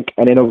Eubank,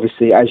 and then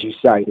obviously, as you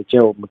say, the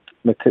Gerald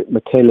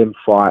McKillen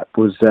fight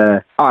was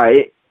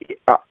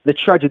the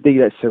tragedy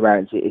that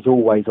surrounds it is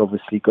always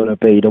obviously going to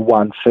be the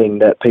one thing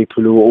that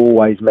people will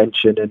always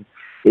mention, and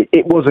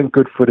it wasn't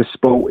good for the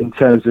sport in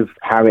terms of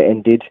how it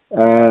ended.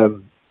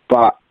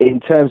 But in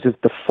terms of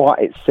the fight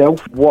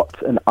itself, what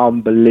an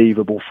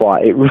unbelievable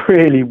fight. It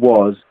really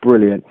was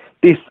brilliant.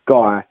 This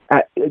guy,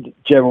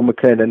 Gerald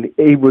McKinnon,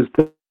 he was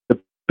the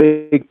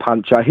big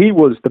puncher. He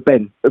was the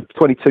Ben of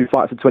 22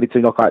 fights and 22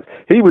 knockouts.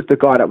 He was the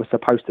guy that was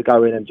supposed to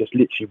go in and just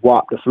literally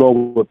wipe the floor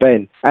with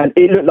Ben. And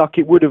it looked like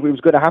it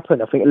was going to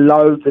happen. I think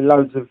loads and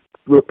loads of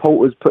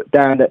reporters put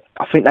down that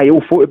I think they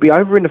all thought it'd be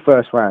over in the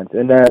first round.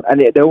 And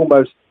they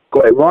almost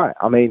got it right.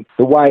 I mean,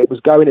 the way it was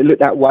going, it looked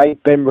that way.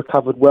 Ben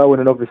recovered well, and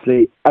then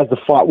obviously, as the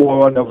fight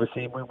wore on,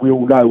 obviously, we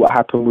all know what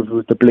happened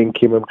with the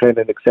blinking and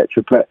McLennan,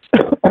 etc. But,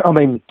 I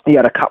mean, he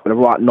had a couple of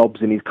right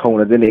knobs in his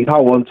corner, didn't he? His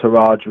whole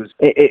entourage was,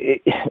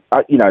 he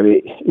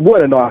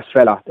wasn't a nice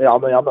fella. I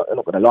mean, I'm not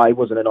going to lie, he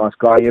wasn't a nice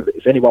guy.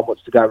 If anyone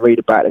wants to go and read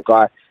about the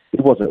guy,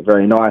 he wasn't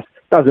very nice.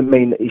 Doesn't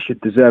mean that he should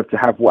deserve to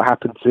have what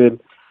happened to him,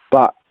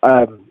 but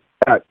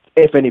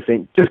if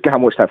anything, just go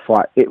and watch that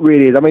fight. It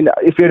really is. I mean,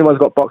 if anyone's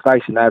got Box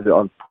Nation, they have it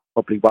on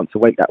probably once a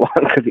week, that one,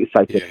 because it's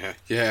so good.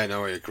 Yeah,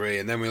 no, I agree.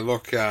 And then we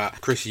look at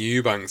Chris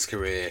Eubank's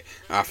career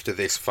after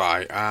this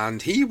fight,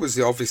 and he was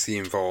obviously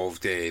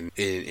involved in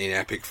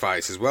epic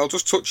fights as well.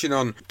 Just touching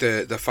on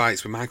the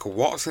fights with Michael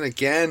Watson,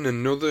 again,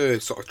 another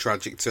sort of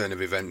tragic turn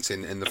of events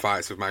in the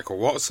fights with Michael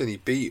Watson. He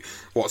beat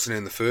Watson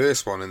in the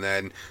first one, and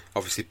then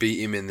obviously beat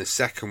him in the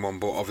second one,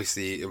 but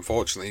obviously,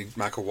 unfortunately,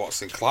 Michael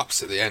Watson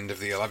collapsed at the end of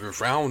the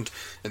 11th round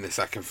in the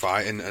second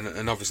fight, and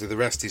obviously the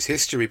rest is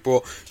history.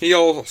 But he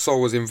also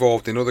was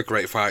involved in other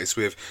great fights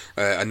with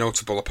a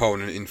notable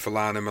opponent in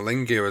Fulano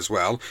Malinga as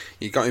well.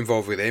 He got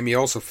involved with him. He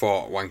also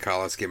fought Juan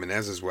Carlos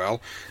Gimenez as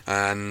well,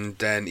 and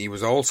then he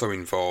was also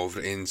involved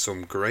in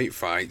some great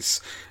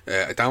fights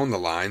down the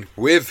line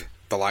with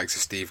the likes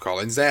of Steve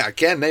Collins. There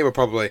again, they're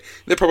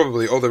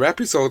probably other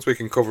episodes we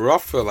can cover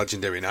off for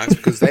Legendary Nights,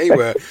 because they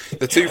were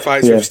the two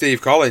fights with Steve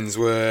Collins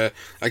were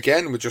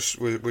just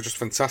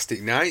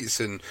fantastic nights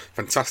and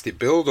fantastic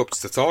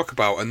build-ups to talk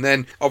about. And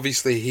then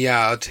obviously he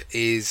had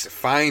his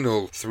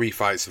final 3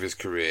 fights of his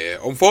career.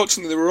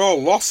 Unfortunately, they were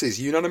all losses,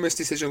 unanimous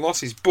decision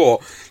losses,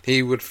 but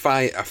he would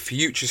fight a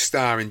future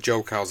star in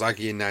Joe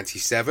Calzaghe in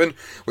 97,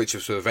 which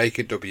was for the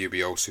vacant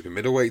WBO super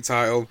middleweight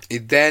title. He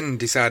then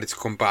decided to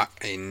come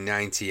back in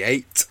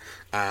 98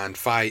 and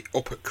fight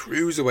up at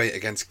cruiserweight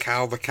against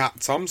Carl the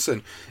Cat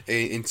Thompson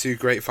in 2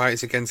 great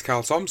fights against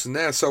Carl Thompson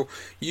there. So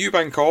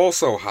Eubank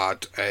also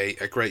had a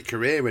great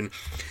career, and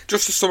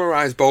just to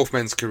summarise both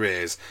men's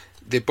careers,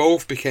 they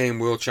both became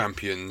world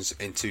champions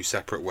in 2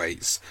 separate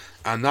weights,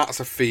 and that's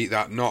a feat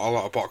that not a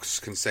lot of boxers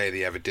can say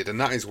they ever did, and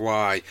that is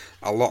why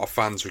a lot of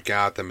fans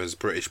regard them as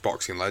British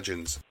boxing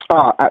legends.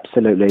 Oh,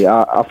 absolutely.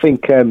 I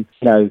think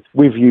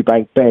with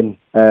Eubank, Ben,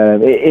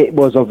 it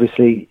was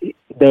obviously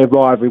their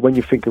rivalry. When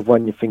you think of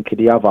one, you think of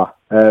the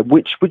other,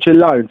 which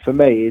alone for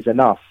me is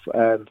enough.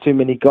 Too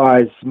many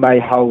guys may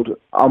hold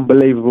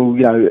unbelievable,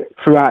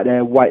 throughout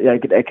their weight,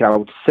 they can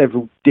hold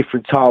several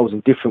different titles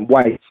and different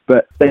weights,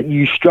 but that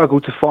you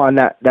struggle to find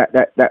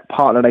that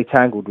partner they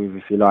tangled with,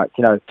 if you like.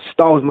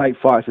 Styles make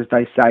fights, as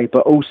they say,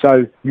 but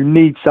also you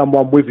need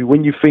someone with you.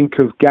 When you think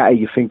of Gatti,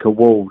 you think of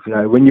Walls.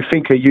 When you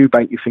think of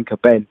Eubank, you think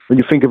of Ben. When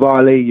you think of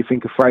Ali, you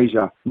think of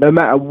Frazier. No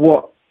matter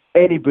what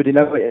anybody,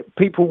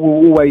 people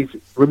will always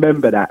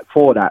remember that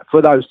for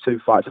those 2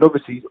 fights. And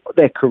obviously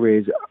their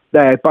careers,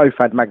 they both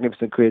had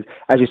magnificent careers,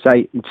 as you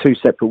say, in 2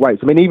 separate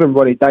weights. I mean, even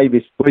Ronnie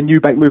Davis, when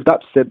Eubank moved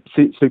up to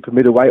super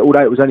middleweight,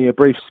 although it was only a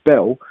brief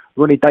spell,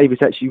 Ronnie Davis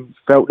actually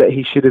felt that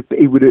he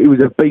was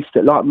a beast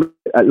at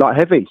light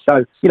heavy.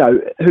 So,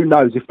 who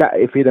knows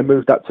if he'd have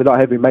moved up to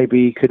light heavy,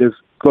 maybe he could have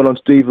gone on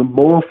to do even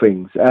more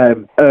things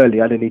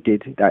earlier than he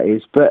did, that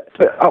is. But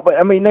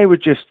I mean, they were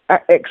just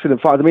excellent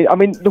fights. I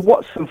mean, the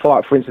Watson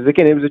fight, for instance,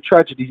 again, it was a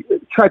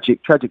tragic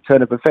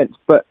turn of events.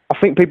 But I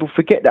think people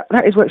forget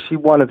that is actually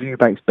one of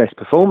Eubank's best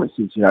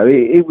performances.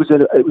 He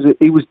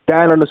was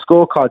down on the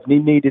scorecards and he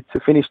needed to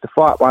finish the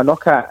fight by a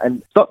knockout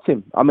and stopped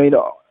him. I mean,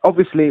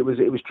 obviously it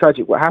was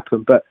tragic what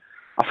happened, but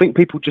I think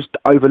people just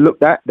overlook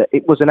that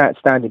it was an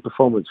outstanding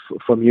performance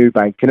from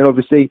Eubank. And then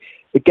obviously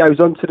it goes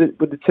on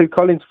with the 2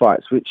 Collins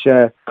fights, which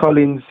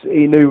Collins,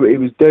 he knew what he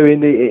was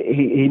doing.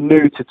 He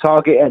knew to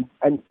target,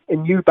 and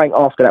Eubank,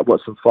 after that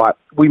Watson fight,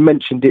 we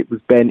mentioned it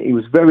with Ben, he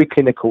was very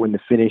clinical in the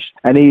finish,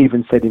 and he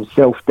even said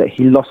himself that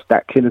he lost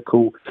that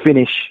clinical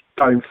finish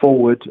going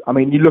forward. I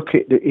mean, you look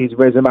at his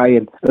resume,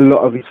 and a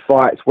lot of his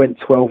fights went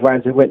 12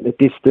 rounds and went the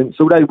distance.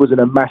 Although he wasn't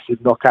a massive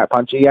knockout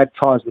puncher, he had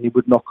times when he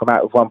would knock him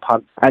out with one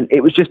punch, and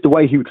it was just the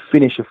way he would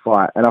finish a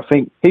fight. And I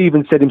think he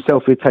even said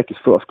himself he'd take his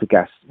foot off the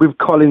gas. With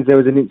Collins, there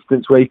was an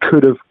instance where he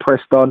could have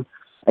pressed on,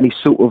 and he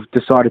sort of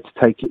decided to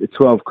take it to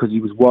 12 because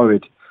he was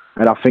worried.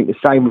 And I think the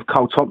same with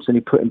Cole Thompson.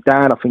 He put him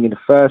down, I think, in the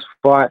first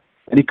fight.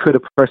 And he could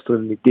have pressed on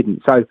and he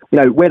didn't. So,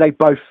 where they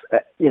both,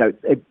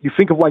 you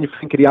think of one, you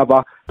think of the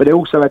other, but they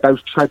also had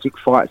those tragic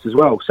fights as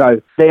well. So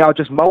they are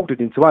just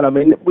moulded into one. I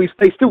mean,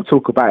 they still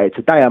talk about it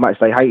today, how much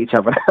they hate each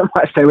other, how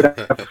much they would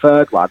have a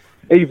third one,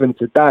 even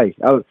today.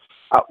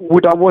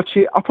 Would I watch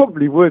it? I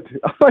probably would.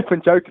 I'm not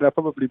even joking, I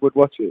probably would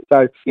watch it.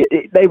 So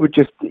they were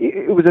just,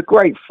 it was a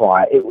great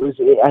fight. It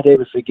had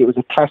everything. It was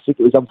a classic.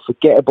 It was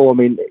unforgettable. I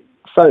mean,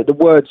 so the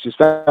words just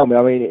fail me.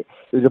 I mean, it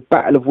was a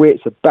battle of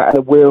wits, a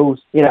battle of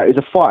wills. It was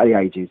a fight of the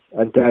ages,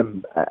 and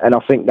I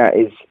think that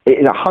is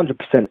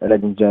 100% a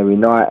legendary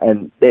night.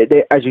 And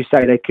they, as you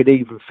say, they could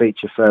even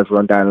feature further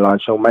on down the line.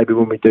 So maybe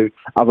when we do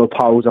other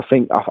polls, I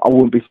think I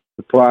wouldn't be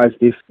surprised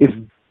if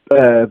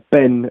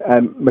Ben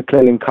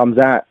McClellan comes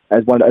out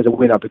as a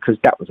winner, because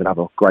that was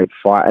another great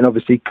fight. And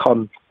obviously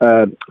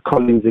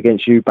Collins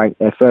against Eubank,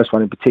 their first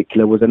one in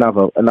particular, was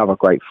another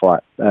great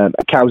fight.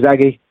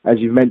 Calzaghe, as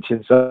you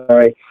mentioned,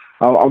 sorry.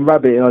 I'm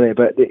rabbiting on it,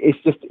 but it's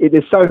just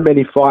there's so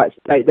many fights.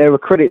 They're a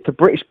credit to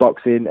British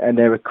boxing, and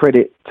they're a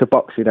credit to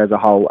boxing as a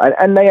whole.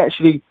 And they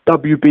actually,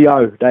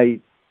 WBO,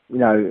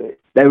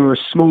 they were a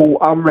small,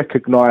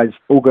 unrecognised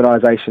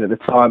organisation at the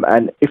time,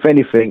 and if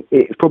anything,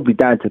 it's probably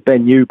down to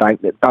Ben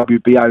Eubank that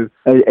WBO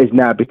has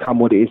now become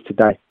what it is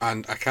today.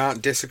 And I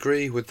can't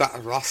disagree with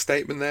that last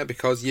statement there,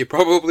 because you're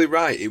probably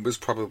right. It was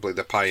probably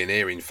the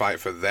pioneering fight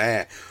for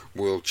their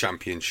World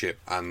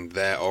Championship and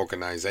their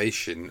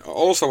organisation.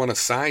 Also, on a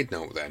side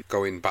note then,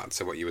 going back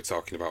to what you were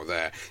talking about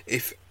there,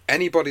 if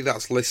anybody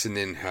that's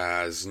listening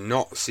has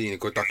not seen a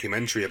good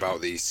documentary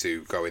about these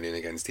two going in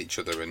against each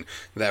other and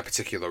their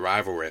particular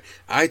rivalry,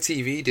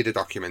 ITV did a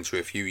documentary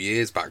a few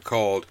years back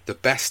called The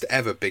Best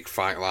Ever Big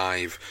Fight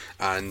Live,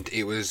 and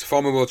it was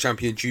former world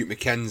champion Duke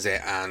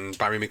McKenzie and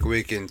Barry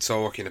McGuigan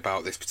talking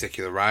about this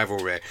particular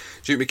rivalry.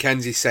 Duke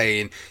McKenzie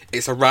saying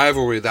it's a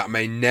rivalry that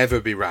may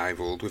never be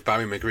rivaled, with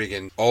Barry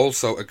McGuigan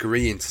also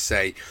agreeing to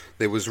say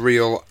there was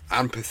real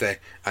empathy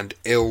and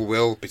ill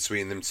will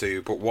between them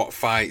two, but what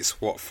fights.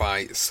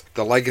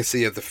 The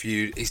legacy of the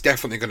feud is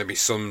definitely going to be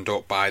summed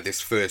up by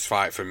this first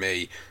fight for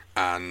me,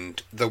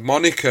 and the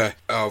moniker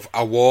of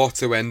a war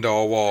to end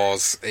all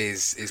wars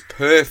is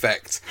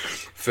perfect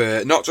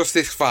for not just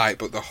this fight,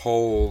 but the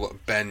whole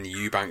Ben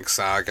Eubank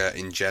saga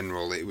in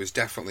general. It was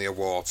definitely a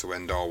war to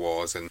end all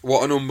wars, and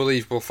what an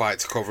unbelievable fight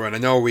to cover. And I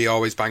know we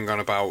always bang on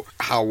about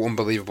how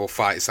unbelievable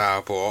fights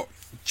are, but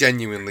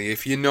genuinely,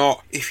 if you're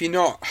not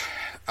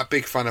a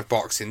big fan of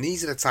boxing,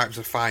 these are the types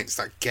of fights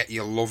that get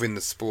you loving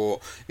the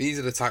sport. These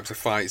are the types of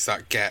fights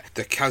that get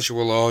the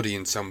casual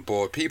audience on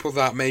board. People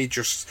that may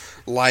just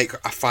like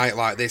a fight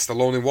like this,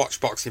 they'll only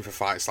watch boxing for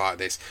fights like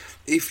this.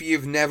 If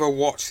you've never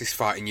watched this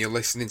fight and you're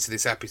listening to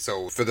this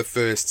episode for the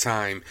first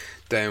time,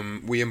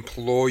 then we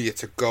implore you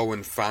to go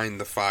and find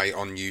the fight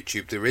on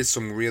YouTube. There is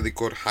some really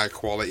good high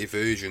quality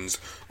versions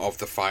of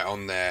the fight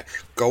on there.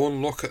 Go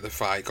and look at the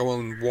fight, go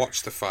and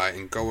watch the fight,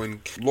 and go and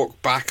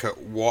look back at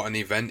what an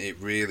event it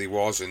really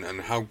was,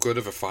 and how good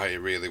of a fight it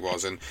really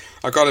was. And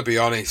I gotta be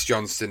honest,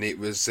 Johnston, it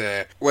was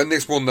when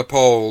this won the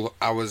poll,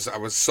 I was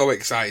so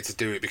excited to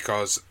do it,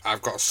 because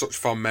I've got such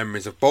fond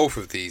memories of both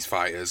of these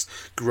fighters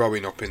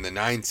growing up in the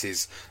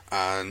 90s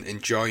and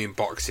enjoying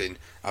boxing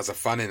as a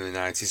fan in the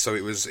 90s. So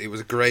it was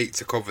great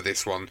to cover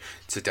this one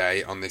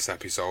today on this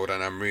episode,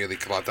 and I'm really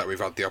glad that we've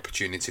had the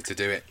opportunity to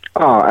do it.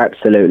 Oh,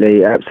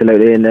 absolutely.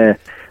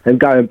 And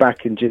going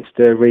back and just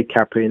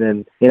recapping,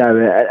 and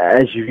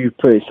as you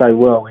put it so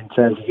well, in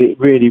terms of it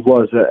really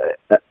was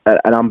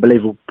an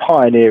unbelievable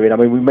pioneering. I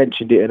mean, we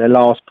mentioned it in the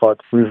last pod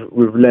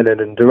with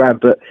Lennon and Duran,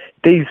 but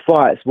these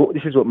fights,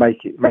 this is what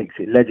makes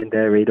it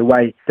legendary. The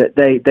way that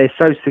they're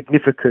so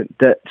significant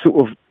that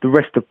sort of the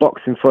rest of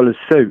boxing follows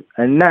suit,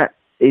 and that's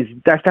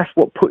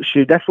what puts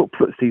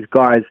these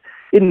guys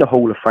in the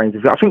Hall of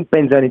Fame. I think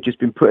Ben's only just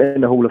been put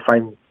in the Hall of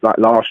Fame like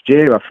last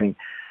year, I think.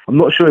 I'm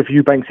not sure if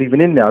Eubank's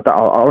even in there. I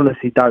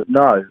honestly don't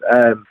know.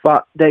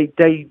 But they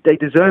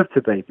deserve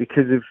to be,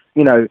 because of,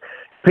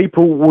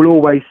 people will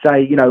always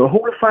say, a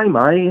Hall of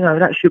Famer,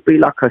 that should be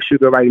like a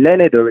Sugar Ray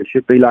Leonard, or it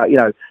should be like,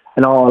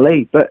 an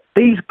Ali. But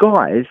these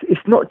guys,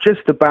 it's not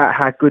just about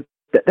how good,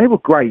 they were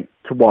great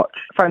to watch,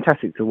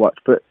 fantastic to watch,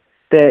 but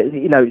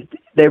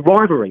their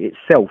rivalry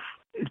itself,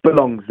 it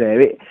belongs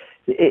there.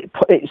 It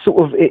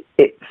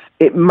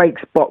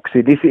makes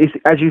boxing. It's,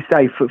 as you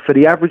say, for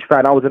the average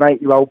fan. I was an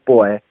 8-year-old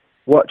boy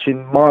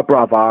watching my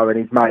brother and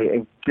his mate,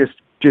 and just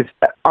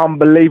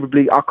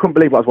unbelievably, I couldn't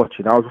believe what I was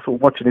watching. I was sort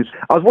of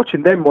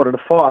watching them more than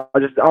a fight.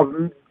 I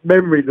have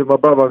memories of my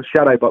brother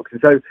shadow boxing.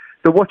 So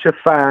to watch a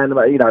fan,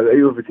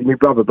 obviously my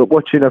brother, but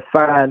watching a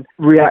fan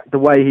react the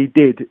way he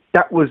did,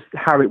 that was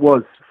how it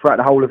was throughout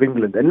the whole of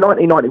England. And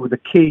 1990 was a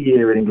key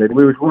year in England.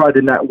 We was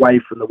riding that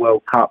wave from the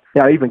World Cup.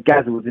 Even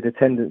Gazza was in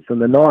attendance on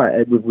the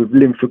night with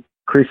Linford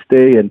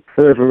Christie and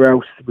whoever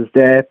else was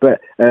there.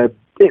 But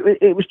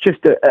it was just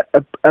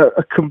it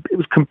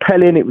was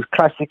compelling. It was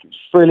classic. It was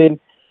thrilling.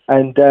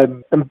 And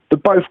the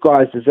both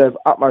guys deserve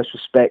utmost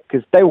respect,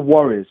 because they were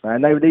warriors,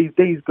 man.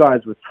 These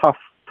guys were tough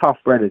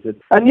brothers.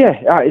 And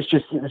yeah, it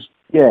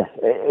Yeah,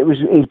 it was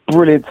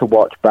brilliant to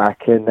watch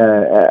back, and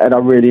I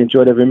really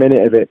enjoyed every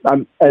minute of it.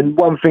 And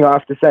one thing I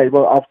have to say,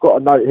 well, I've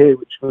got a note here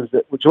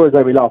which always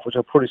made me laugh, which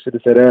I probably should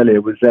have said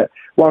earlier, was that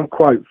one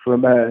quote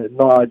from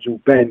Nigel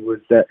Benn was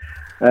that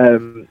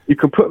you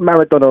can put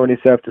Maradona on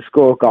himself to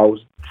score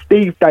goals,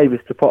 Steve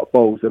Davis to pop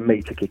balls, and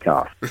me to kick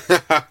ass.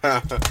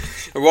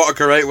 What a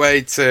great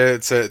way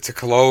to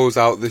close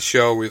out the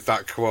show with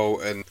that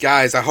quote. And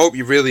guys, I hope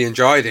you really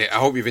enjoyed it. I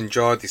hope you've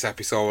enjoyed this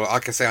episode.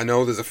 Like I say, I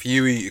know there's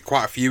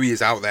quite a few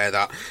years out there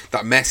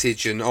that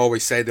message and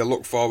always say they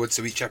look forward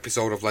to each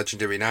episode of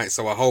Legendary Nights.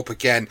 So I hope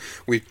again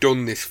we've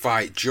done this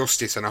fight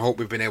justice, and I hope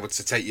we've been able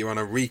to take you on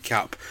a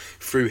recap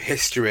through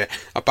history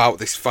about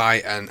this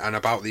fight and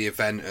about the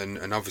event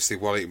and obviously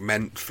what it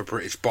meant for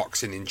British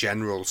boxing in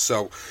general.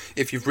 So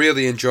if you've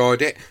really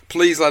enjoyed it,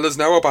 please let us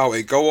know about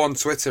it. Go on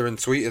Twitter and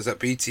tweet us at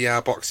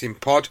BTR Boxing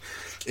Pod.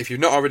 If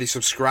you've not already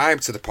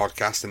subscribed to the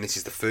podcast and this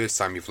is the first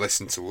time you've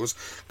listened to us,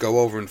 go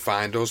over and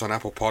find us on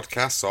Apple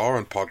Podcasts or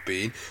on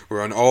Podbean.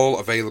 We're on all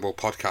available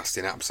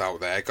podcasting apps out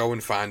there. Go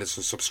and find us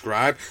and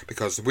subscribe,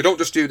 because we don't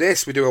just do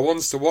this, we do a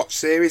Ones to Watch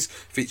series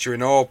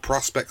featuring all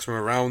prospects from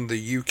around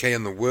the UK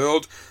and the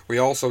world. We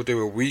also do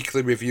a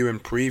weekly review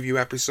and preview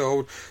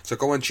episode, so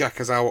go and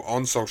check us out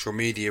on social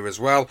media as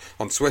well,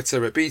 on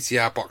Twitter at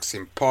BTR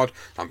Boxing Pod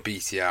and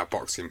BTR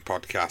Boxing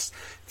Podcast.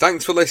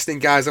 Thanks for listening,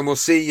 guys, and we'll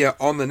see you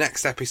on the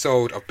next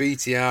episode of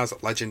BTR's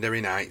Legendary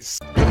Nights.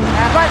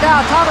 And right now,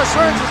 Thomas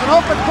Hearns is an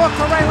open book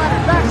for Ray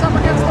Leonard. Backs up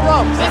against the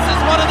ropes. This is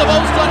one of the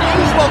most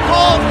unusual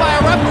calls by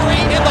a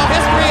referee in the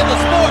history of the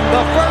sport.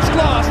 The first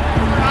loss.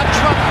 A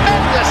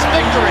tremendous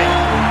victory.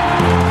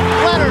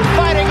 Leonard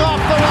fighting off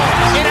the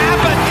ropes. It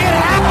happened. It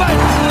happened.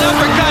 An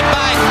uppercut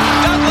by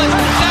Douglas.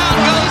 Down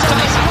goes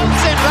Tyson.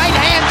 Wilson, right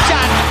hand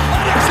shot.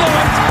 Lennox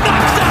Lawrence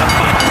knocks out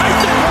Mike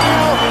Tyson.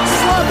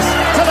 Slumps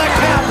to the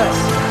canvas.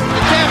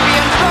 The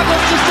champion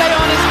struggles to stay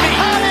on his feet.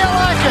 How do you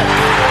like it?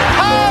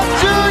 How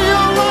do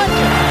you like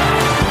it?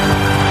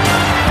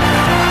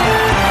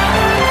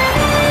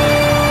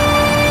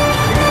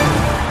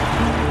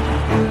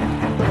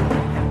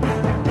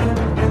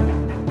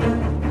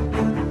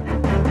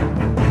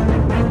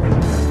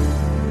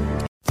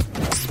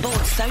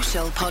 Sports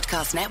Social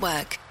Podcast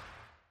Network.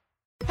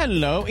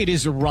 Hello, it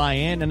is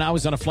Ryan, and I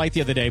was on a flight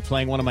the other day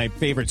playing one of my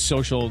favorite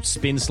social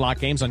spin slot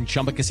games on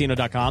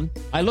ChumbaCasino.com.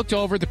 I looked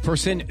over at the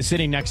person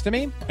sitting next to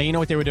me, and you know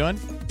what they were doing?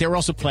 They were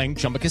also playing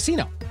Chumba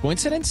Casino.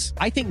 Coincidence?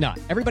 I think not.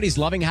 Everybody's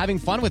loving having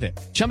fun with it.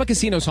 Chumba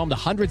Casino is home to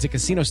hundreds of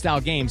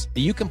casino-style games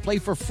that you can play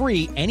for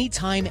free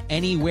anytime,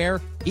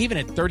 anywhere, even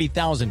at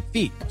 30,000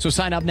 feet. So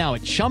sign up now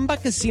at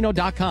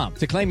ChumbaCasino.com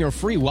to claim your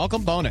free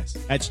welcome bonus.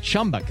 That's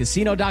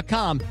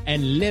ChumbaCasino.com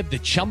and live the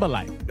Chumba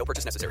life. No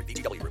purchase necessary.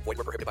 VGW Group. Void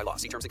where prohibited by law.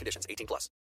 See terms and conditions. 18+.